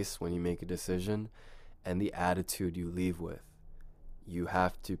space when you make a decision, and the attitude you leave with. You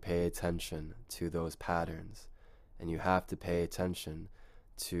have to pay attention to those patterns, and you have to pay attention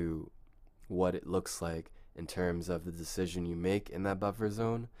to what it looks like in terms of the decision you make in that buffer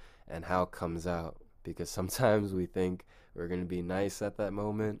zone and how it comes out. Because sometimes we think we're going to be nice at that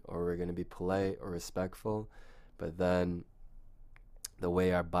moment, or we're going to be polite or respectful, but then the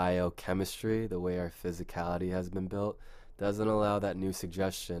way our biochemistry, the way our physicality has been built, doesn't allow that new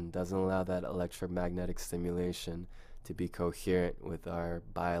suggestion, doesn't allow that electromagnetic stimulation to be coherent with our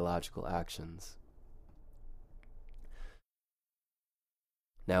biological actions.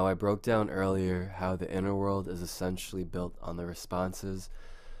 Now, I broke down earlier how the inner world is essentially built on the responses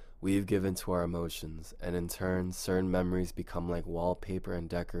we've given to our emotions, and in turn, certain memories become like wallpaper and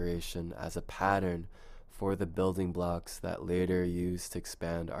decoration as a pattern for the building blocks that later use to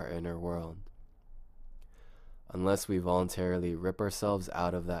expand our inner world. Unless we voluntarily rip ourselves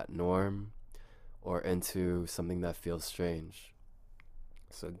out of that norm or into something that feels strange.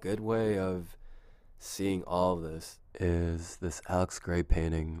 So a good way of seeing all of this is this Alex Grey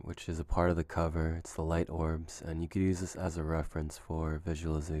painting, which is a part of the cover. It's the light orbs, and you could use this as a reference for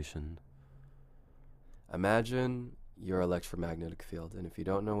visualization. Imagine your electromagnetic field, and if you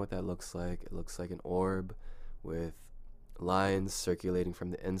don't know what that looks like, it looks like an orb with lines circulating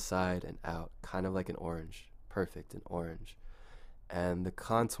from the inside and out, kind of like an orange. Perfect, an orange. And the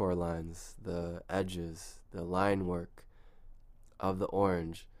contour lines, the edges, the line work of the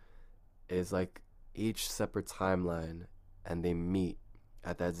orange is like each separate timeline, and they meet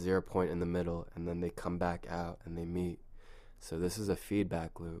at that 0 point in the middle, and then they come back out and they meet. So this is a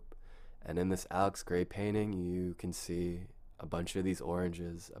feedback loop. And in this Alex Grey painting, you can see a bunch of these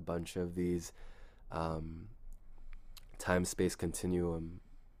oranges, a bunch of these time-space continuums,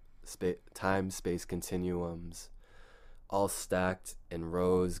 all stacked in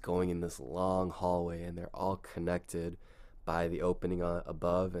rows going in this long hallway, and they're all connected by the opening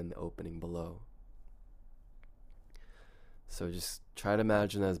above and the opening below. So just try to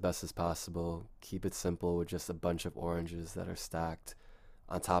imagine that as best as possible. Keep it simple with just a bunch of oranges that are stacked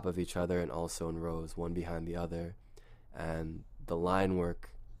on top of each other and also in rows, one behind the other. And the line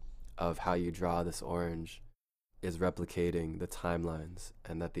work of how you draw this orange is replicating the timelines,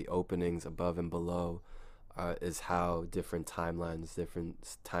 and that the openings above and below is how different timelines,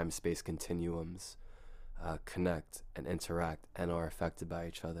 different time-space continuums connect and interact and are affected by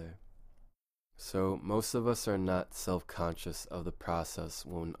each other. So most of us are not self-conscious of the process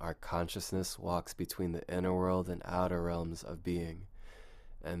when our consciousness walks between the inner world and outer realms of being.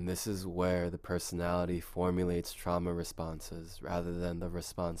 And this is where the personality formulates trauma responses rather than the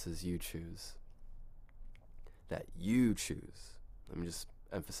responses you choose. That you choose. Let me just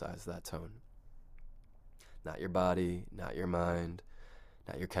emphasize that tone. Not your body, not your mind,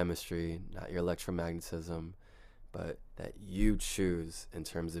 not your chemistry, not your electromagnetism, but that you choose in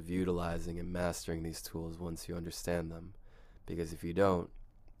terms of utilizing and mastering these tools once you understand them. Because if you don't,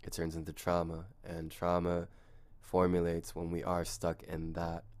 it turns into trauma, and trauma formulates when we are stuck in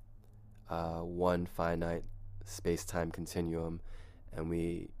that one finite space-time continuum, and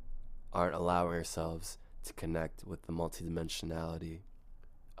we aren't allowing ourselves to connect with the multidimensionality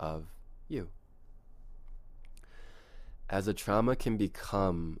of you. As a trauma can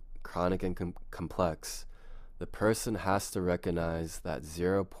become chronic and complex, the person has to recognize that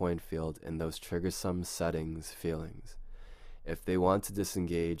 0 point field in those triggersome settings feelings if they want to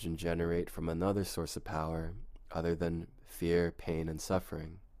disengage and generate from another source of power other than fear, pain, and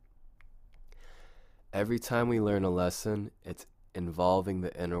suffering. Every time we learn a lesson, it's involving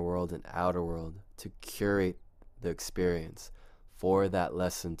the inner world and outer world to curate the experience for that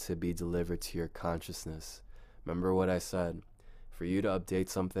lesson to be delivered to your consciousness. Remember what I said. For you to update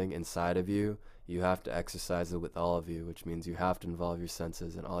something inside of you, you have to exercise it with all of you, which means you have to involve your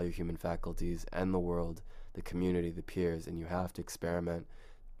senses and all your human faculties and the world, the community, the peers, and you have to experiment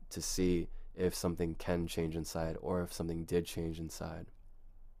to see if something can change inside or if something did change inside.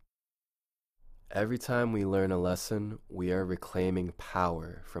 Every time we learn a lesson, we are reclaiming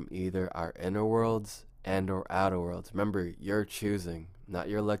power from either our inner worlds and or outer worlds. Remember, you're choosing, not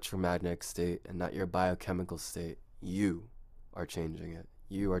your electromagnetic state and not your biochemical state. You are changing it.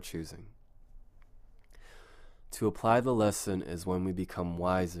 You are choosing. To apply the lesson is when we become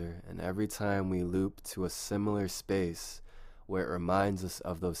wiser, and every time we loop to a similar space where it reminds us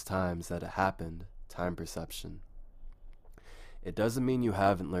of those times that it happened, time perception. It doesn't mean you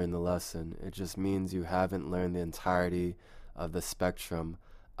haven't learned the lesson, it just means you haven't learned the entirety of the spectrum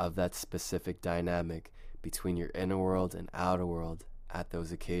of that specific dynamic between your inner world and outer world at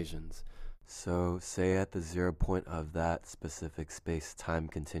those occasions. So say at the 0 point of that specific space-time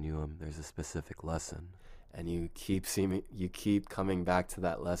continuum, there's a specific lesson, and you keep coming back to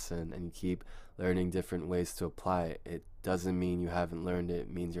that lesson, and you keep learning different ways to apply it. It doesn't mean you haven't learned it.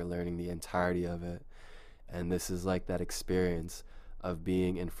 It means you're learning the entirety of it. And this is like that experience of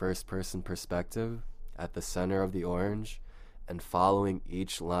being in first-person perspective at the center of the orange and following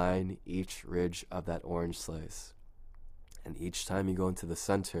each line, each ridge of that orange slice. And each time you go into the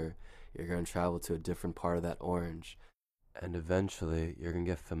center, you're going to travel to a different part of that orange. And eventually, you're going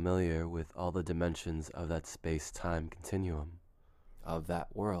to get familiar with all the dimensions of that space-time continuum, of that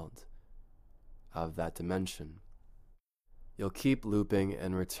world, of that dimension. You'll keep looping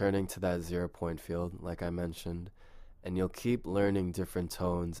and returning to that 0 point field, like I mentioned, and you'll keep learning different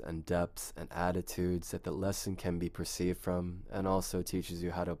tones and depths and attitudes that the lesson can be perceived from, and also teaches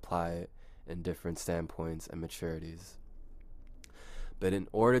you how to apply it in different standpoints and maturities. But in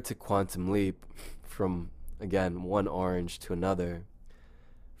order to quantum leap from, again, one orange to another,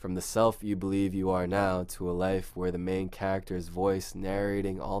 from the self you believe you are now to a life where the main character's voice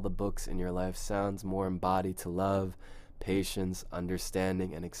narrating all the books in your life sounds more embodied to love, patience,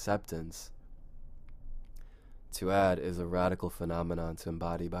 understanding, and acceptance. To add is a radical phenomenon to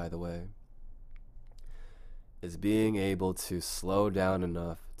embody, by the way, is being able to slow down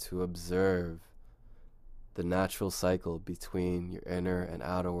enough to observe the natural cycle between your inner and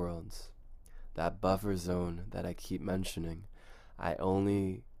outer worlds. That buffer zone that I keep mentioning, I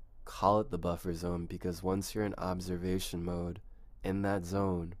only call it the buffer zone because once you're in observation mode in that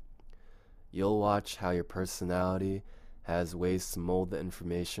zone, you'll watch how your personality has ways to mold the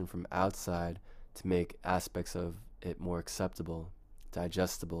information from outside to make aspects of it more acceptable,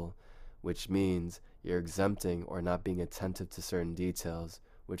 digestible, which means you're exempting or not being attentive to certain details,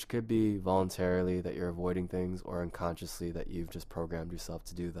 which could be voluntarily that you're avoiding things or unconsciously that you've just programmed yourself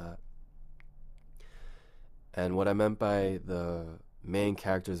to do that. And what I meant by the main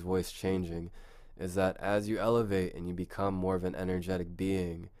character's voice changing is that as you elevate and you become more of an energetic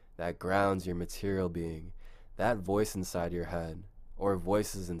being that grounds your material being, that voice inside your head, or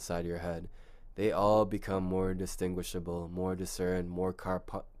voices inside your head, they all become more distinguishable, more discerned, more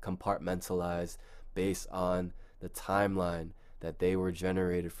compartmentalized based on the timeline that they were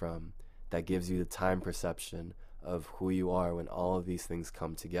generated from, that gives you the time perception of who you are when all of these things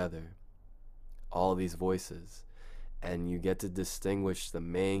come together. All of these voices. And you get to distinguish the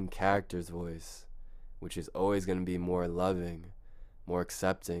main character's voice, which is always going to be more loving, more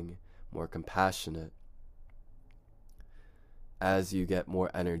accepting, more compassionate, as you get more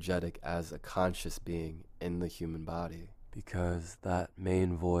energetic as a conscious being in the human body. Because that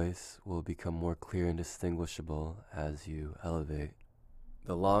main voice will become more clear and distinguishable as you elevate.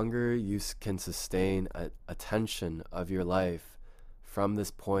 The longer you can sustain a tension of your life from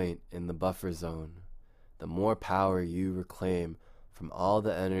this point in the buffer zone, the more power you reclaim from all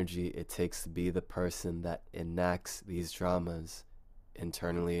the energy it takes to be the person that enacts these dramas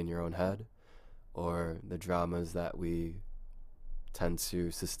internally in your own head, or the dramas that we tend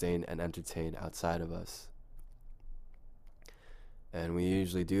to sustain and entertain outside of us. And we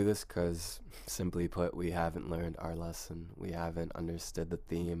usually do this because, simply put, we haven't learned our lesson. We haven't understood the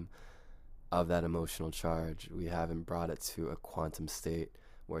theme of that emotional charge. We haven't brought it to a quantum state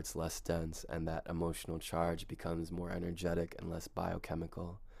where it's less dense and that emotional charge becomes more energetic and less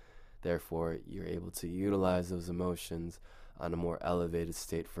biochemical. Therefore, you're able to utilize those emotions on a more elevated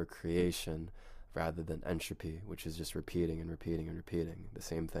state for creation rather than entropy, which is just repeating and repeating and repeating the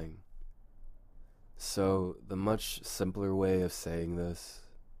same thing. So the much simpler way of saying this,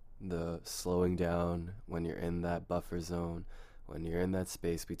 the slowing down when you're in that buffer zone, when you're in that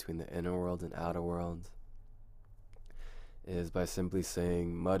space between the inner world and outer world, is by simply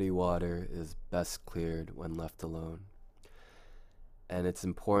saying muddy water is best cleared when left alone. And it's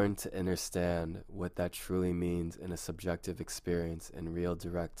important to understand what that truly means in a subjective experience in real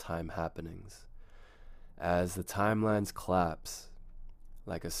direct time happenings. As the timelines collapse,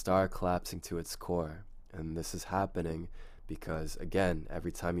 like a star collapsing to its core, and this is happening because, again,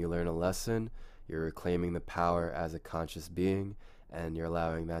 every time you learn a lesson, you're reclaiming the power as a conscious being, and you're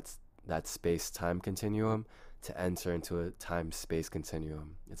allowing that space-time continuum to enter into a time-space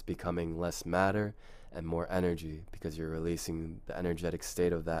continuum. It's becoming less matter and more energy because you're releasing the energetic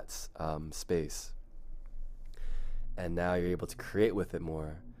state of that space. And now you're able to create with it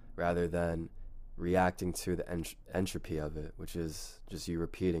more rather than reacting to the entropy of it, which is just you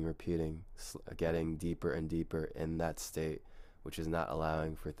repeating, getting deeper and deeper in that state, which is not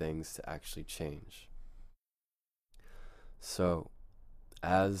allowing for things to actually change. So,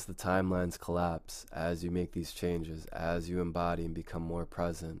 as the timelines collapse, as you make these changes, as you embody and become more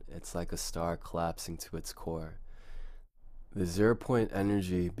present, it's like a star collapsing to its core. The 0 point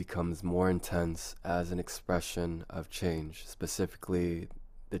energy becomes more intense as an expression of change, specifically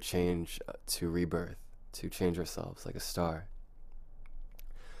the change to rebirth, to change ourselves like a star.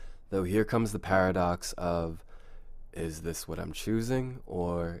 Though here comes the paradox of, is this what I'm choosing,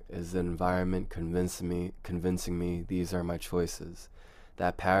 or is the environment convincing me these are my choices?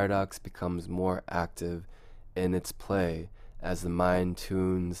 That paradox becomes more active in its play as the mind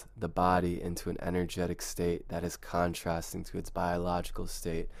tunes the body into an energetic state that is contrasting to its biological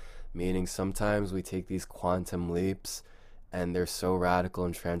state, meaning sometimes we take these quantum leaps and they're so radical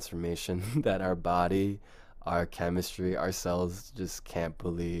in transformation that our body, our chemistry, our cells just can't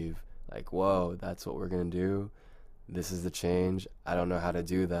believe, like, whoa, that's what we're going to do? This is the change? I don't know how to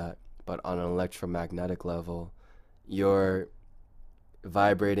do that. But on an electromagnetic level, you're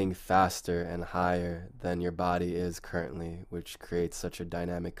vibrating faster and higher than your body is currently, which creates such a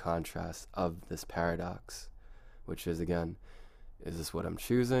dynamic contrast of this paradox, which is, again, is this what I'm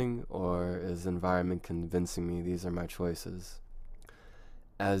choosing, or is the environment convincing me these are my choices?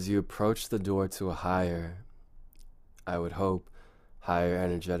 As you approach the door to a higher, I would hope, higher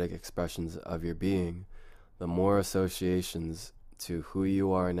energetic expressions of your being, the more associations to who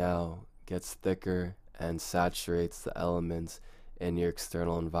you are now gets thicker and saturates the elements in your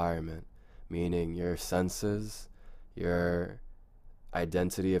external environment, meaning your senses, your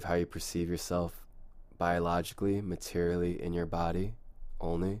identity of how you perceive yourself biologically, materially in your body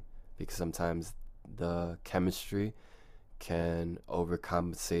only, because sometimes the chemistry can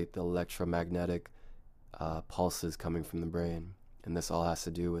overcompensate the electromagnetic pulses coming from the brain. And this all has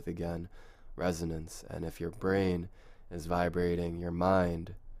to do with, again, resonance. And if your brain is vibrating, your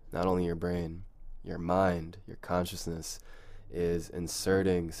mind, not only your brain, your mind, your consciousness is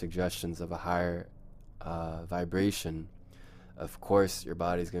inserting suggestions of a higher vibration, of course your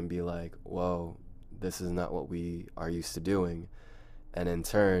body's going to be like, whoa, this is not what we are used to doing. And in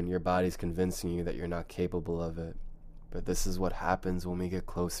turn, your body's convincing you that you're not capable of it. But this is what happens when we get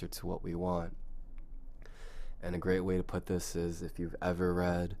closer to what we want. And a great way to put this is if you've ever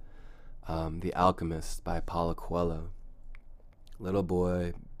read The Alchemist by Paulo Coelho. Little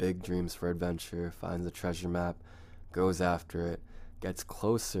boy, big dreams for adventure, finds a treasure map, goes after it, gets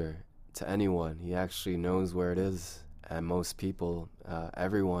closer to anyone. He actually knows where it is, and most people,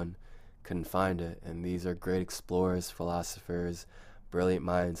 everyone, couldn't find it. And these are great explorers, philosophers, brilliant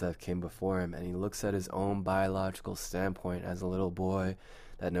minds that came before him. And he looks at his own biological standpoint as a little boy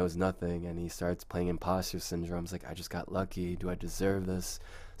that knows nothing, and he starts playing imposter syndrome. It's like, I just got lucky. Do I deserve this?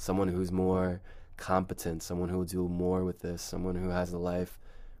 Someone who's more competent, someone who will do more with this, someone who has a life.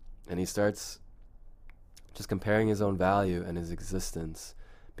 And he starts just comparing his own value and his existence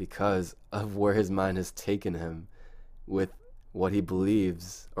because of where his mind has taken him with what he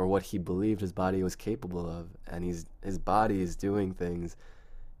believes, or what he believed his body was capable of. And his body is doing things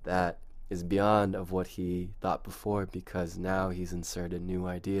that is beyond of what he thought before, because now he's inserted new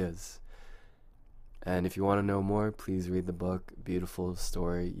ideas. And if you want to know more, please read the book. Beautiful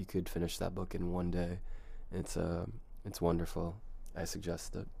story. You could finish that book in one day. It's wonderful. I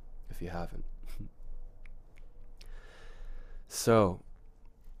suggest it if you haven't. So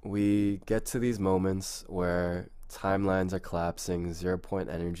we get to these moments where timelines are collapsing, 0 point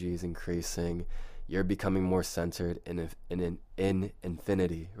energy is increasing, you're becoming more centered in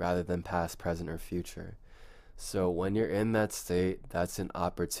infinity rather than past, present, or future. So when you're in that state, that's an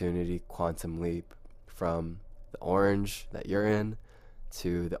opportunity quantum leap from the orange that you're in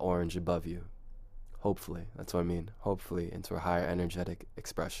to the orange above you. Hopefully, that's what I mean. Hopefully into a higher energetic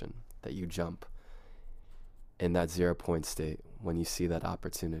expression that you jump in that 0 point state when you see that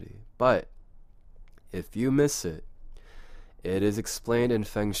opportunity. But if you miss it, it is explained in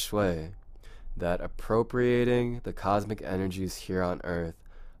Feng Shui that appropriating the cosmic energies here on Earth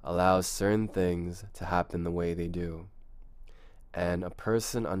allows certain things to happen the way they do. And a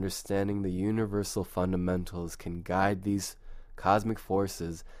person understanding the universal fundamentals can guide these cosmic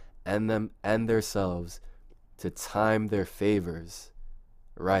forces and them and themselves to time their favors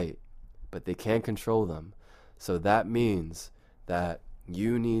right, but they can't control them. So that means that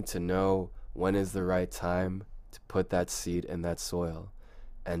you need to know when is the right time to put that seed in that soil.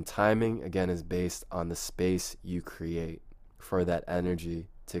 And timing, again, is based on the space you create for that energy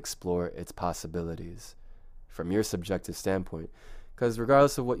to explore its possibilities from your subjective standpoint. Because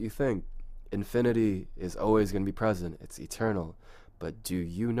regardless of what you think, infinity is always going to be present. It's eternal. But do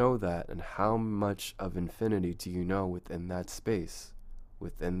you know that? And how much of infinity do you know within that space,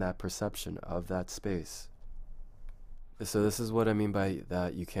 within that perception of that space? So this is what I mean by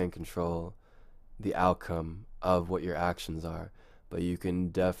that you can't control the outcome of what your actions are, but you can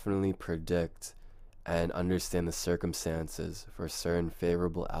definitely predict and understand the circumstances for certain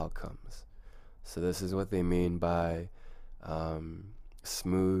favorable outcomes. So this is what they mean by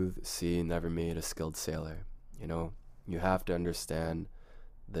smooth sea never made a skilled sailor. You know, you have to understand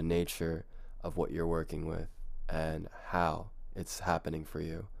the nature of what you're working with and how it's happening for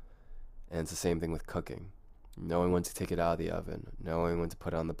you. And it's the same thing with cooking. Knowing when to take it out of the oven, knowing when to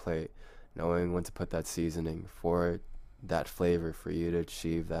put it on the plate, knowing when to put that seasoning for that flavor for you to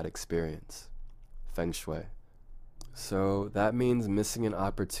achieve that experience. Feng Shui. So that means missing an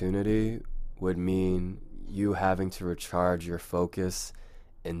opportunity would mean you having to recharge your focus,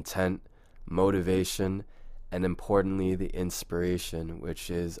 intent, motivation, and importantly, the inspiration, which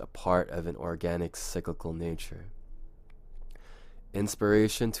is a part of an organic cyclical nature.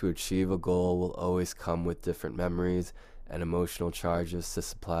 Inspiration to achieve a goal will always come with different memories and emotional charges to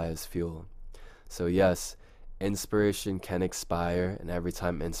supply as fuel. So yes, inspiration can expire, and every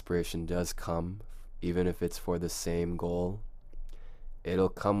time inspiration does come, even if it's for the same goal, it'll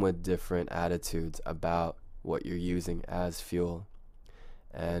come with different attitudes about what you're using as fuel.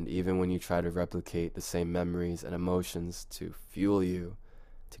 And even when you try to replicate the same memories and emotions to fuel you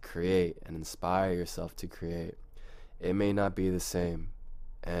to create and inspire yourself to create, it may not be the same.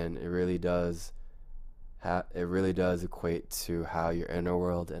 And it really does equate to how your inner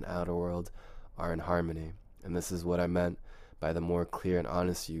world and outer world are in harmony. And this is what I meant by the more clear and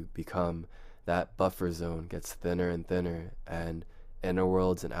honest you become, that buffer zone gets thinner and thinner, and inner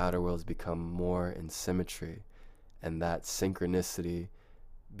worlds and outer worlds become more in symmetry, and that synchronicity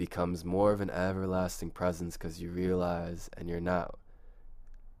becomes more of an everlasting presence because you realize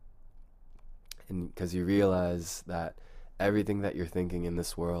that everything that you're thinking in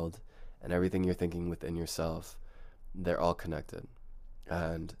this world and everything you're thinking within yourself, they're all connected.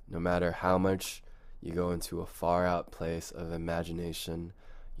 And no matter how much you go into a far out place of imagination,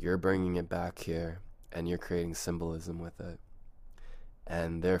 you're bringing it back here and you're creating symbolism with it.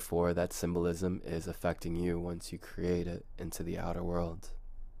 And therefore, that symbolism is affecting you once you create it into the outer world.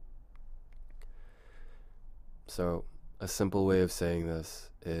 So, a simple way of saying this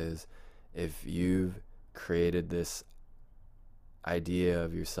is, if you've created this idea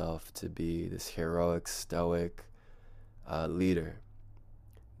of yourself to be this heroic, stoic leader,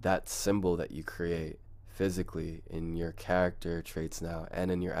 that symbol that you create physically in your character traits now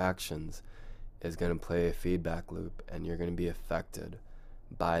and in your actions is going to play a feedback loop, and you're going to be affected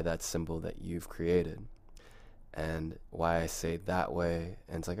by that symbol that you've created. And why I say it that way,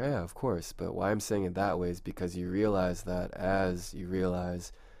 and it's like, oh yeah, of course, but why I'm saying it that way is because you realize that as you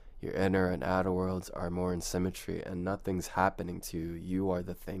realize your inner and outer worlds are more in symmetry and nothing's happening to you, you are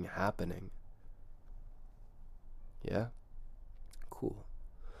the thing happening. Yeah? Cool.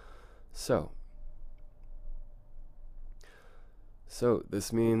 So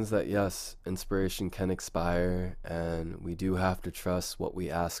this means that yes, inspiration can expire, and we do have to trust what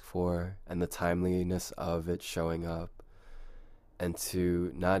we ask for and the timeliness of it showing up, and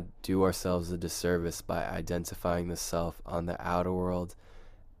to not do ourselves a disservice by identifying the self on the outer world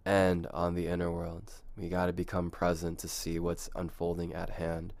and on the inner world. We got to become present to see what's unfolding at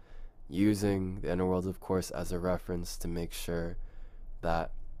hand, using the inner world, of course, as a reference to make sure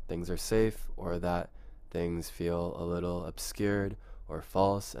that things are safe, or that things feel a little obscured or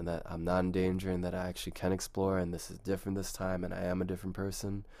false, and that I'm not in danger, and that I actually can explore, and this is different this time, and I am a different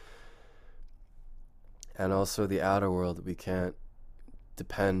person. And also the outer world, we can't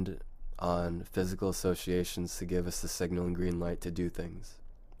depend on physical associations to give us the signal and green light to do things.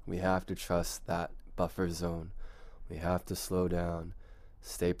 We have to trust that buffer zone. We have to slow down,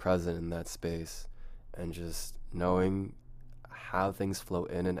 stay present in that space, and just knowing how things flow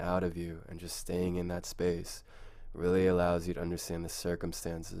in and out of you, and just staying in that space really allows you to understand the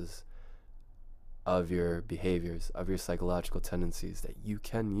circumstances of your behaviors, of your psychological tendencies that you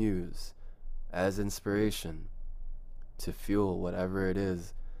can use as inspiration to fuel whatever it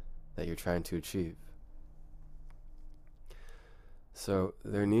is that you're trying to achieve. So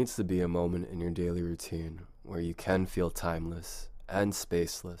there needs to be a moment in your daily routine where you can feel timeless and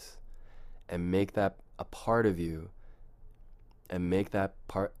spaceless, and make that a part of you, and make that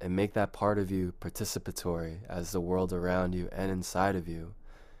part of you participatory as the world around you and inside of you,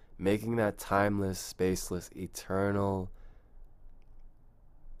 making that timeless, spaceless, eternal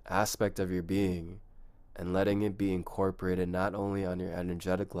aspect of your being, and letting it be incorporated not only on your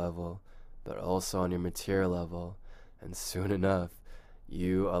energetic level, but also on your material level. And soon enough,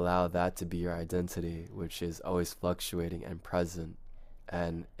 you allow that to be your identity, which is always fluctuating and present,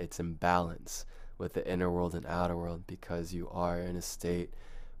 and it's in balance with the inner world and outer world, because you are in a state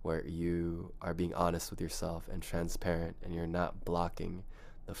where you are being honest with yourself and transparent, and you're not blocking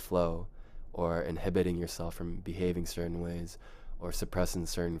the flow or inhibiting yourself from behaving certain ways or suppressing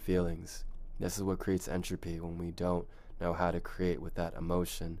certain feelings. This is what creates entropy. When we don't know how to create with that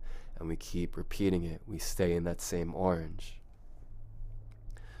emotion and we keep repeating it, we stay in that same orange.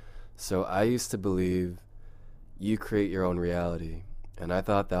 So I used to believe you create your own reality, and I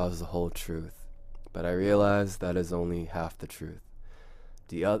thought that was the whole truth. But I realized that is only half the truth.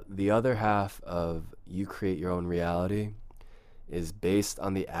 The other half of you create your own reality is based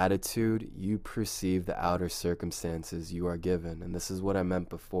on the attitude you perceive the outer circumstances you are given. And this is what I meant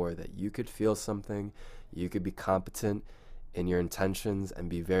before, that you could feel something, you could be competent in your intentions and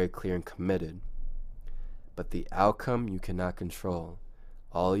be very clear and committed. But the outcome you cannot control.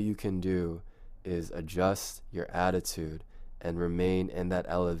 All you can do is adjust your attitude and remain in that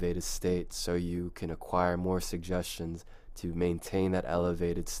elevated state so you can acquire more suggestions to maintain that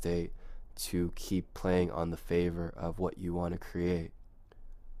elevated state, to keep playing on the favor of what you want to create.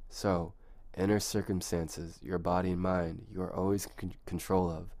 So, inner circumstances, your body and mind, you are always in control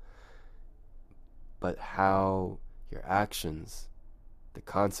of. But how your actions, the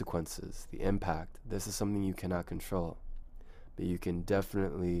consequences, the impact, this is something you cannot control. But you can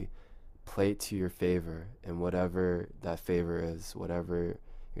definitely play it to your favor in whatever that favor is, whatever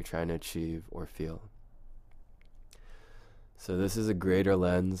you're trying to achieve or feel. So this is a greater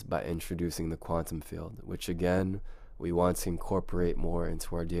lens by introducing the quantum field, which again, we want to incorporate more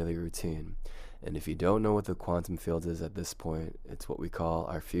into our daily routine. And if you don't know what the quantum field is at this point, it's what we call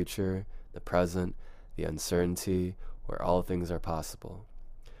our future, the present, the uncertainty, where all things are possible.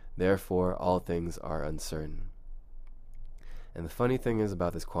 Therefore, all things are uncertain. And the funny thing is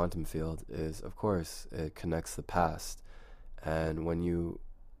about this quantum field is, of course, it connects the past. And when you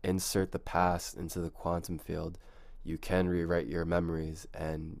insert the past into the quantum field, you can rewrite your memories,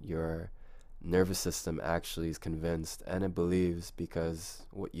 and your nervous system actually is convinced, and it believes because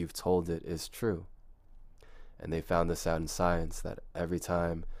what you've told it is true. And they found this out in science, that every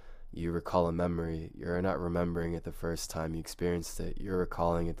time you recall a memory, you're not remembering it the first time you experienced it, you're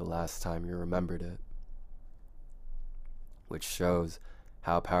recalling it the last time you remembered it. Which shows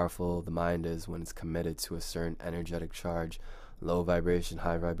how powerful the mind is when it's committed to a certain energetic charge. Low vibration,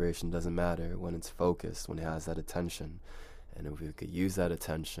 high vibration, doesn't matter when it's focused, when it has that attention. And if we could use that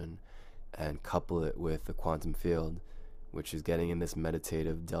attention and couple it with the quantum field, which is getting in this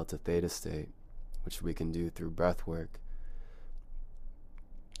meditative delta theta state, which we can do through breath work,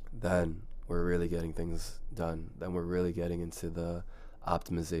 then we're really getting things done. Then we're really getting into the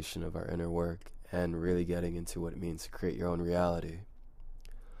optimization of our inner work and really getting into what it means to create your own reality.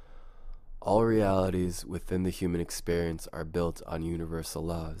 All realities within the human experience are built on universal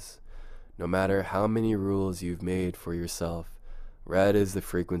laws. No matter how many rules you've made for yourself, red is the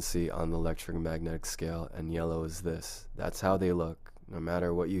frequency on the electromagnetic scale and yellow is this. That's how they look. No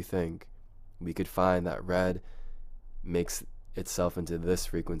matter what you think, we could find that red makes itself into this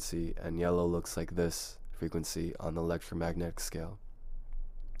frequency and yellow looks like this frequency on the electromagnetic scale.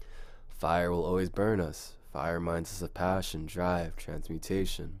 Fire will always burn us. Fire reminds us of passion, drive,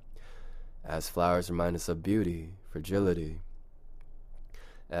 transmutation. As flowers remind us of beauty, fragility.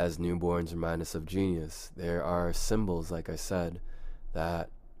 As newborns remind us of genius. There are symbols, like I said, that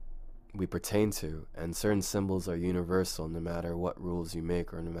we pertain to, and certain symbols are universal no matter what rules you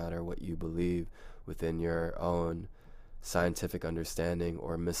make or no matter what you believe within your own scientific understanding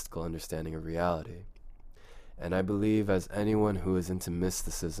or mystical understanding of reality. And I believe, as anyone who is into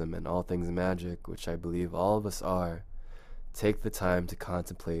mysticism and all things magic, which I believe all of us are, take the time to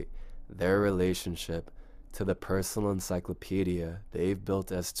contemplate their relationship to the personal encyclopedia they've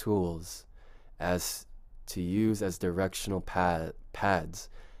built as tools, as to use as directional pads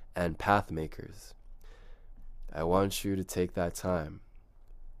and path makers. I want you to take that time.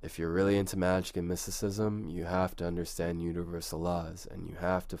 If you're really into magic and mysticism, you have to understand universal laws, and you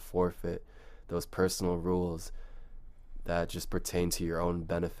have to forfeit those personal rules that just pertain to your own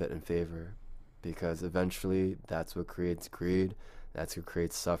benefit and favor, because eventually that's what creates greed, that's what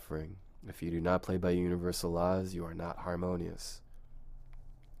creates suffering. If you do not play by universal laws, you are not harmonious.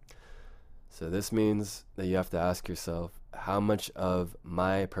 So this means that you have to ask yourself, how much of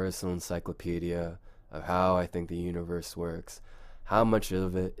my personal encyclopedia of how I think the universe works, how much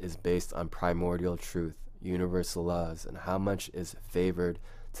of it is based on primordial truth, universal laws, and how much is favored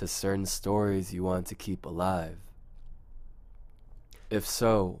to certain stories you want to keep alive? If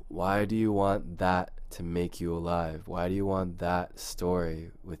so, why do you want that to make you alive? Why do you want that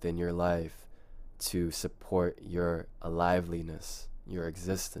story within your life to support your aliveliness, your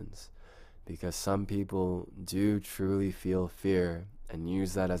existence? Because some people do truly feel fear and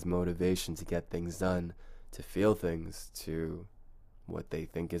use that as motivation to get things done, to feel things, to what they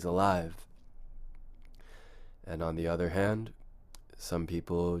think is alive. And on the other hand, some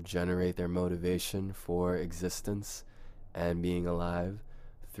people generate their motivation for existence and being alive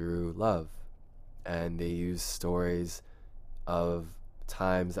through love. And they use stories of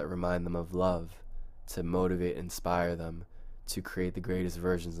times that remind them of love to motivate, inspire them to create the greatest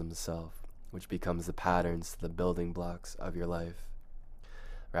versions of themselves, which becomes the patterns, the building blocks of your life,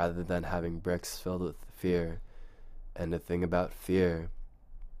 rather than having bricks filled with fear. And the thing about fear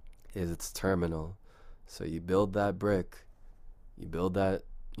is it's terminal. So you build that brick, you build that,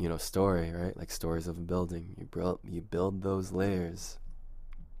 story, right? Like stories of a building. You build those layers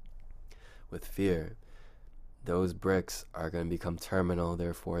with fear. Those bricks are going to become terminal,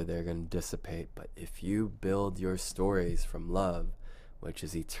 therefore they're going to dissipate. But if you build your stories from love, which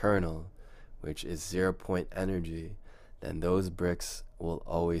is eternal, which is 0 point energy, then those bricks will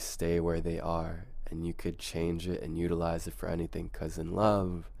always stay where they are, and you could change it and utilize it for anything, because in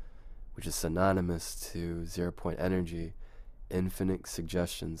love, which is synonymous to 0 point energy, infinite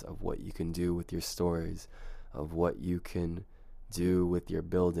suggestions of what you can do with your stories, of what you can do with your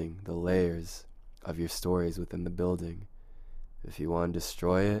building, the layers of your stories within the building. If you want to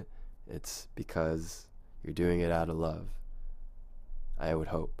destroy it, it's because you're doing it out of love, I would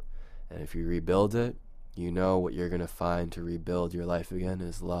hope. And if you rebuild it, you know what you're going to find to rebuild your life again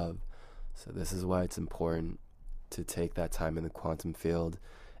is love. So this is why it's important to take that time in the quantum field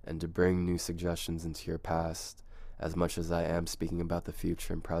and to bring new suggestions into your past, as much as I am speaking about the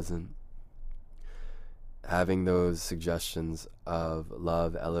future and present. Having those suggestions of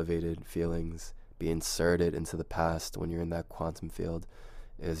love, elevated feelings be inserted into the past when you're in that quantum field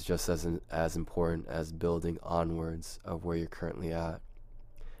is just as important as building onwards of where you're currently at.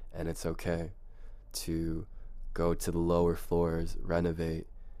 And it's okay to go to the lower floors, renovate,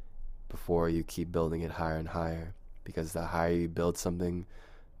 before you keep building it higher and higher. Because the higher you build something,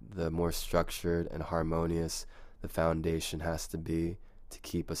 the more structured and harmonious the foundation has to be to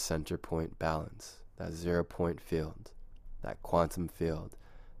keep a center point balance. That 0 point field, that quantum field,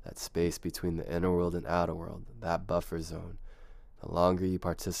 that space between the inner world and outer world, that buffer zone. The longer you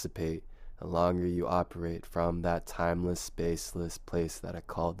participate, the longer you operate from that timeless, spaceless place that I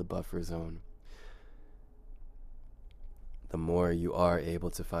called the buffer zone, the more you are able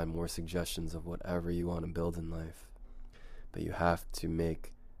to find more suggestions of whatever you want to build in life. But you have to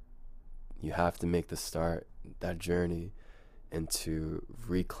make the start, that journey into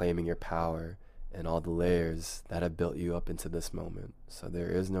reclaiming your power and all the layers that have built you up into this moment. So there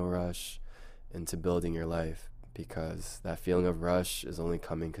is no rush into building your life, because that feeling of rush is only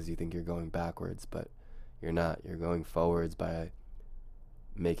coming because you think you're going backwards, but you're not. You're going forwards by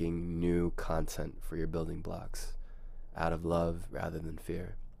making new content for your building blocks out of love rather than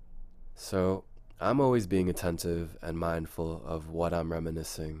fear. So I'm always being attentive and mindful of what I'm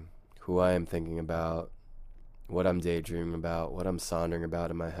reminiscing, who I am thinking about, what I'm daydreaming about, what I'm sauntering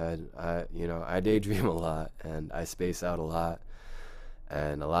about in my head. I daydream a lot and I space out a lot.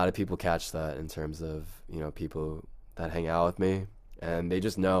 And a lot of people catch that in terms of, people that hang out with me, and they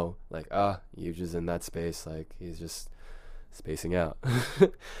just know, like, Yuja's in that space, like, he's just spacing out.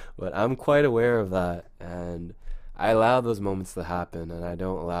 But I'm quite aware of that, and I allow those moments to happen, and I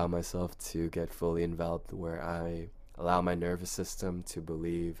don't allow myself to get fully enveloped where I allow my nervous system to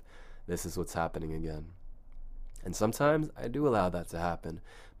believe this is what's happening again. And sometimes I do allow that to happen,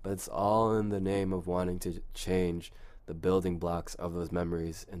 but it's all in the name of wanting to change the building blocks of those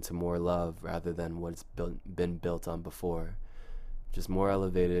memories into more love rather than what's been built on before. Just more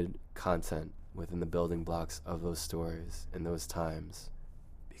elevated content within the building blocks of those stories in those times.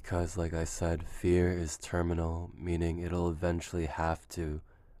 Because, like I said, fear is terminal, meaning it'll eventually have to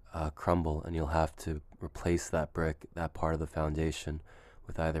crumble, and you'll have to replace that brick, that part of the foundation,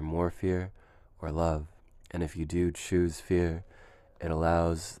 with either more fear or love. And if you do choose fear, it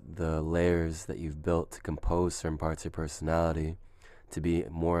allows the layers that you've built to compose certain parts of your personality to be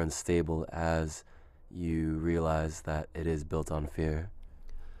more unstable as you realize that it is built on fear.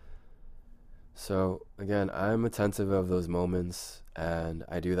 So, again, I'm attentive of those moments, and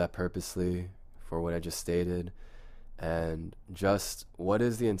I do that purposely for what I just stated. And just what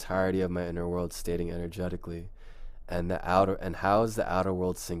is the entirety of my inner world stating energetically? And how is the outer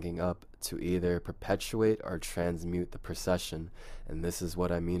world syncing up to either perpetuate or transmute the procession? And this is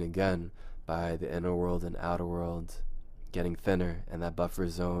what I mean again by the inner world and outer world getting thinner and that buffer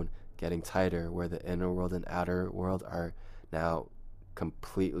zone getting tighter, where the inner world and outer world are now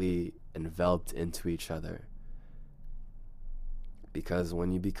completely enveloped into each other. Because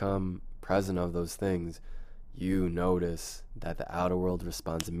when you become present of those things, you notice that the outer world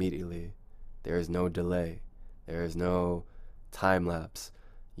responds immediately. There is no delay. There is no time lapse.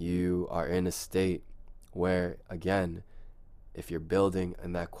 You are in a state where, again, if you're building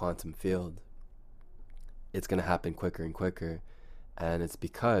in that quantum field, it's going to happen quicker and quicker. And it's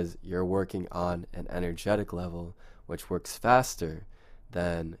because you're working on an energetic level, which works faster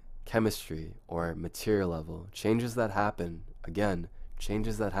than chemistry or material level. Changes that happen on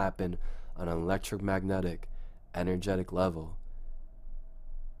an electromagnetic, energetic level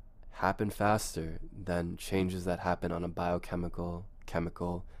happen faster than changes that happen on a biochemical,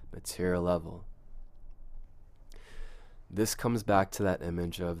 chemical, material level. This comes back to that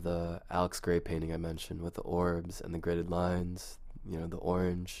image of the Alex Grey painting I mentioned with the orbs and the gridded lines, the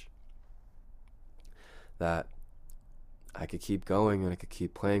orange. That I could keep going and I could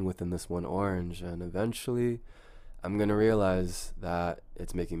keep playing within this one orange, and eventually I'm going to realize that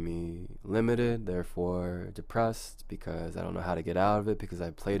it's making me limited, therefore depressed, because I don't know how to get out of it, because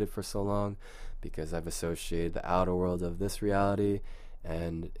I've played it for so long, because I've associated the outer world of this reality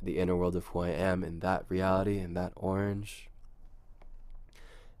and the inner world of who I am in that reality, in that orange.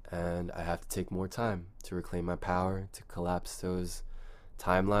 And I have to take more time to reclaim my power, to collapse those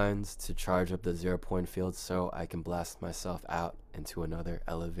timelines, to charge up the 0 point field so I can blast myself out into another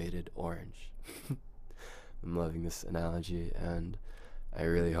elevated orange. I'm loving this analogy, and I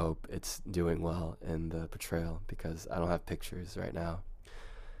really hope it's doing well in the portrayal, because I don't have pictures right now,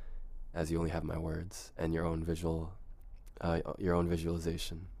 as you only have my words and your own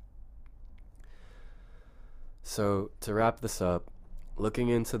visualization. So to wrap this up, looking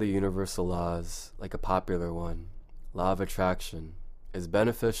into the universal laws, like a popular one, law of attraction, is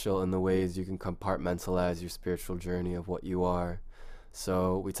beneficial in the ways you can compartmentalize your spiritual journey of what you are.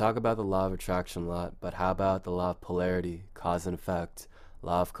 So we talk about the law of attraction a lot, but how about the law of polarity, cause and effect,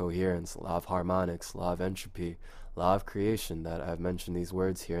 law of coherence, law of harmonics, law of entropy, law of creation, that I've mentioned these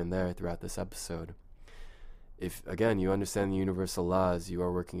words here and there throughout this episode. if, again, you understand the universal laws, you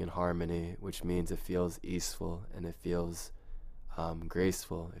are working in harmony, which means it feels easeful and it feels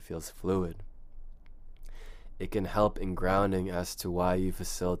graceful, it feels fluid. It can help in grounding as to why you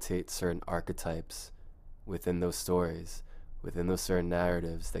facilitate certain archetypes within those stories, within those certain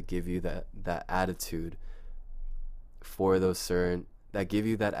narratives that give you that attitude for those certain, that give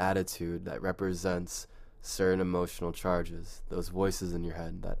you that attitude that represents certain emotional charges, those voices in your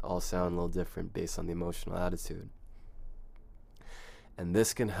head that all sound a little different based on the emotional attitude. And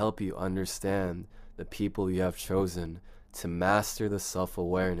this can help you understand the people you have chosen to master the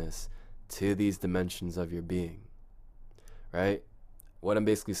self-awareness to these dimensions of your being, right? What I'm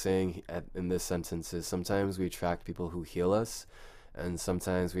basically saying in this sentence is sometimes we attract people who heal us, and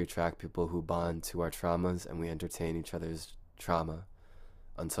sometimes we attract people who bond to our traumas, and we entertain each other's trauma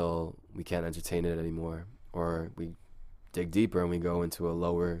until we can't entertain it anymore, or we dig deeper and we go into a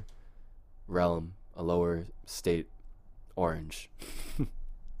lower realm, a lower state, orange.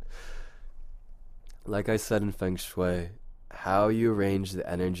 Like I said in Feng Shui, how you arrange the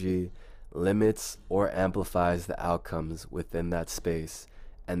energy limits or amplifies the outcomes within that space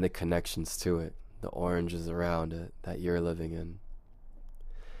and the connections to it, the oranges around it that you're living in.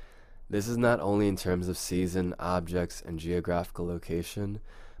 This is not only in terms of season, objects, and geographical location,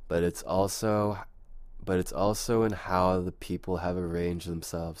 but it's also in how the people have arranged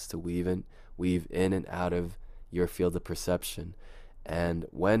themselves to weave in and out of your field of perception, and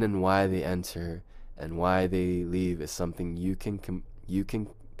when and why they enter and why they leave is something you can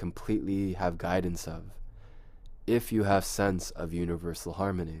completely have guidance of if you have sense of universal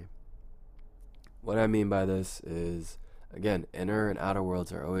harmony. What I mean by this is, again, inner and outer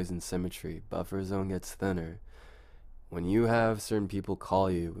worlds are always in symmetry. Buffer zone gets thinner. When you have certain people call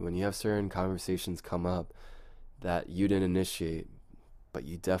you, when you have certain conversations come up that you didn't initiate, but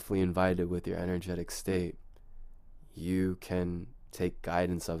you definitely invited with your energetic state, you can take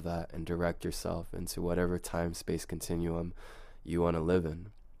guidance of that and direct yourself into whatever time-space continuum you want to live in.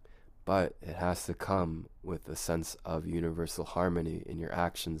 But it has to come with a sense of universal harmony in your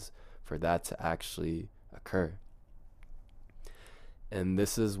actions for that to actually occur. And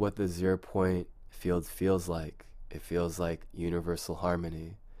this is what the 0 point field feels like. It feels like universal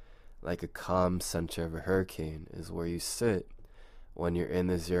harmony, like a calm center of a hurricane is where you sit when you're in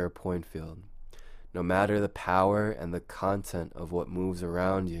the 0 point field. No matter the power and the content of what moves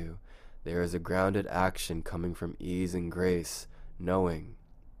around you, there is a grounded action coming from ease and grace, knowing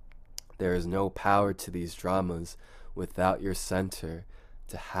there is no power to these dramas without your center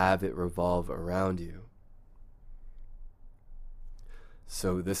to have it revolve around you.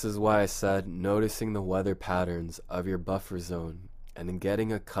 So this is why I said noticing the weather patterns of your buffer zone and in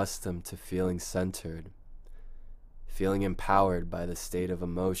getting accustomed to feeling centered, feeling empowered by the state of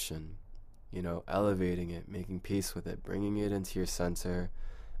emotion, elevating it, making peace with it, bringing it into your center,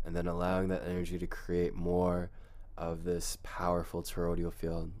 and then allowing that energy to create more of this powerful toroidal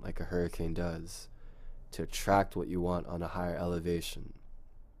field like a hurricane does to attract what you want on a higher elevation.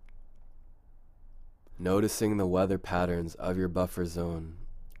 Noticing the weather patterns of your buffer zone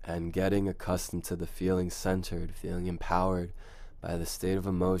and getting accustomed to the feeling centered, feeling empowered by the state of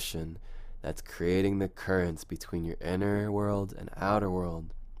emotion that's creating the currents between your inner world and outer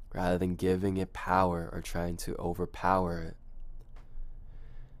world rather than giving it power or trying to overpower it.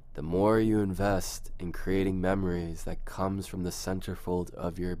 The more you invest in creating memories that comes from the centerfold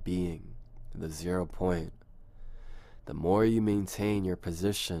of your being, the 0 point, the more you maintain your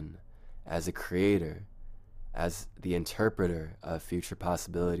position as a creator, as the interpreter of future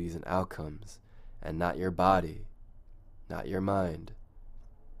possibilities and outcomes, and not your body, not your mind,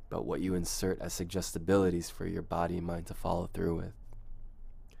 but what you insert as suggestibilities for your body and mind to follow through with.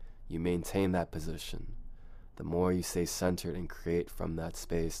 You maintain that position. The more you stay centered and create from that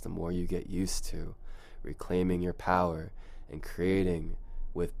space, the more you get used to reclaiming your power and creating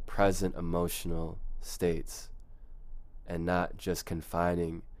with present emotional states and not just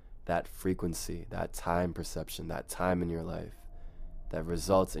confining that frequency, that time perception, that time in your life that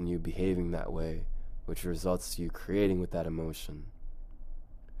results in you behaving that way, which results to you creating with that emotion.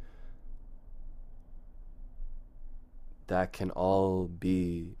 That can all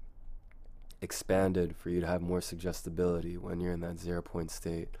be expanded for you to have more suggestibility when you're in that 0 point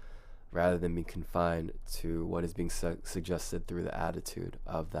state, rather than be confined to what is being suggested through the attitude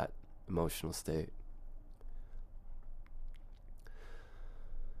of that emotional state.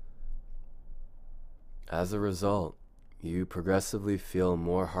 As a result, you progressively feel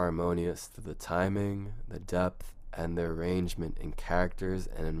more harmonious through the timing, the depth, and the arrangement in characters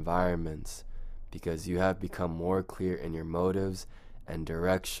and environments, because you have become more clear in your motives and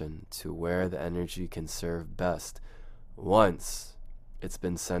direction to where the energy can serve best once it's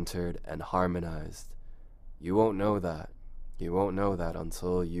been centered and harmonized. You won't know that. You won't know that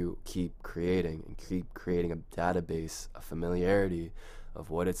until you keep creating a database, a familiarity of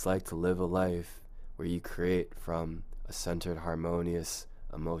what it's like to live a life where you create from a centered, harmonious,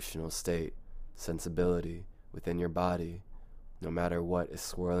 emotional state, sensibility within your body, no matter what is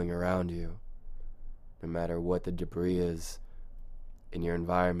swirling around you, no matter what the debris is in your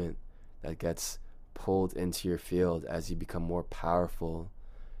environment that gets pulled into your field as you become more powerful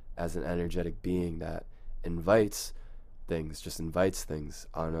as an energetic being that invites things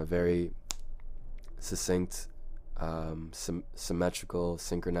on a very succinct, symmetrical,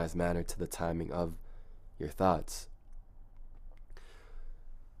 synchronized manner to the timing of your thoughts.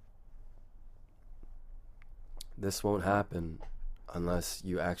 This won't happen unless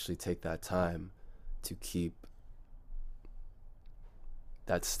you actually take that time to keep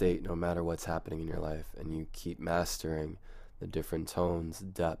that state no matter what's happening in your life, and you keep mastering the different tones,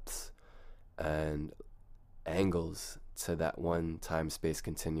 depths, and angles to that one time-space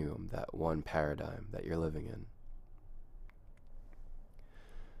continuum, that one paradigm that you're living in.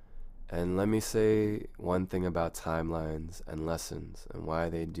 And let me say one thing about timelines and lessons and why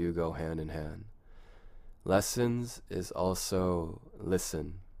they do go hand in hand. Lessons is also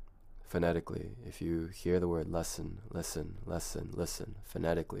listen phonetically. If you hear the word lesson, listen,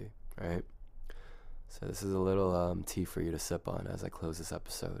 phonetically, right? So this is a little tea for you to sip on as I close this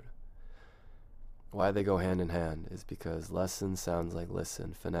episode. Why they go hand in hand is because lesson sounds like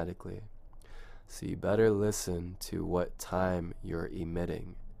listen phonetically. So you better listen to what time you're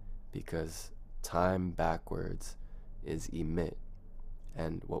emitting, because time backwards is emit.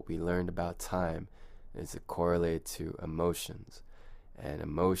 And what we learned about time is it correlates to emotions. And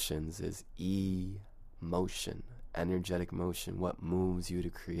emotions is emotion, energetic motion, what moves you to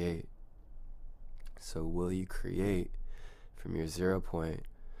create. So will you create from your 0 point,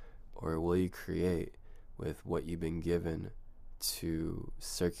 or will you create with what you've been given to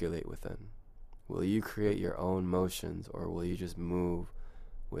circulate within? Will you create your own motions, or will you just move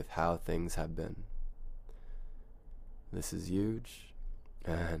with how things have been? This is huge,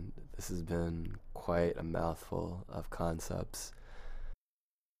 and this has been quite a mouthful of concepts.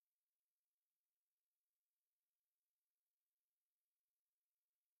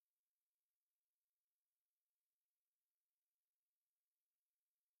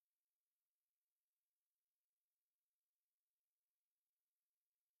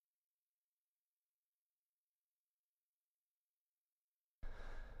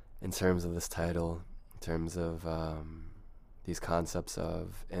 In terms of this title, in terms of these concepts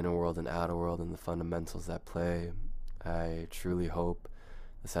of inner world and outer world and the fundamentals that play, I truly hope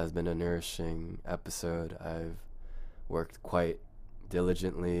this has been a nourishing episode. I've worked quite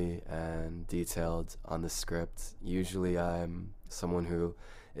diligently and detailed on the script. Usually I'm someone who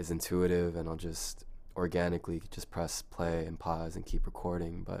is intuitive and I'll just organically just press play and pause and keep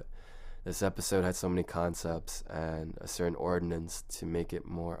recording, but this episode had so many concepts and a certain ordinance to make it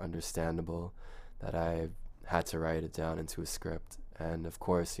more understandable that I had to write it down into a script. And of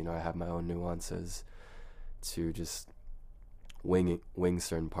course, I have my own nuances to just wing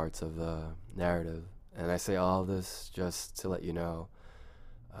certain parts of the narrative. And I say all this just to let you know,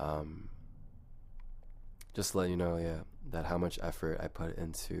 that how much effort I put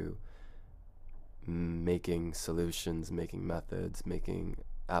into making solutions, making methods, making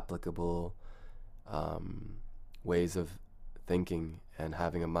applicable ways of thinking and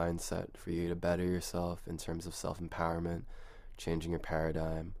having a mindset for you to better yourself in terms of self-empowerment, changing your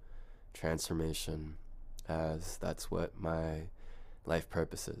paradigm, transformation, as that's what my life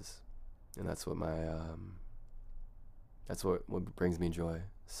purpose is, and that's what what brings me joy.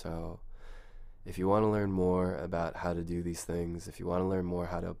 So if you want to learn more about how to do these things, if you want to learn more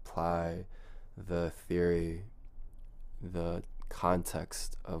how to apply the theory, the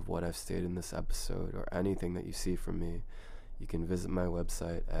context of what I've stated in this episode, or anything that you see from me, you can visit my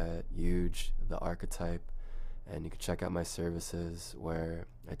website at Huge the Archetype, and you can check out my services where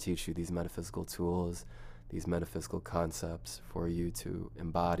I teach you these metaphysical tools, these metaphysical concepts for you to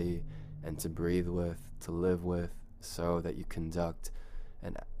embody and to breathe with, to live with, so that you conduct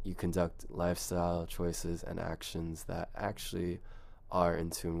lifestyle choices and actions that actually are in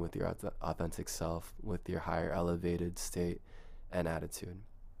tune with your authentic self, with your higher elevated state and attitude.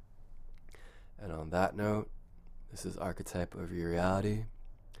 And on that note, this is Archetype Over Your Reality.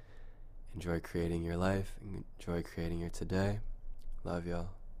 Enjoy creating your life, enjoy creating your today. Love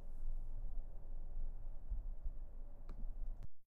y'all.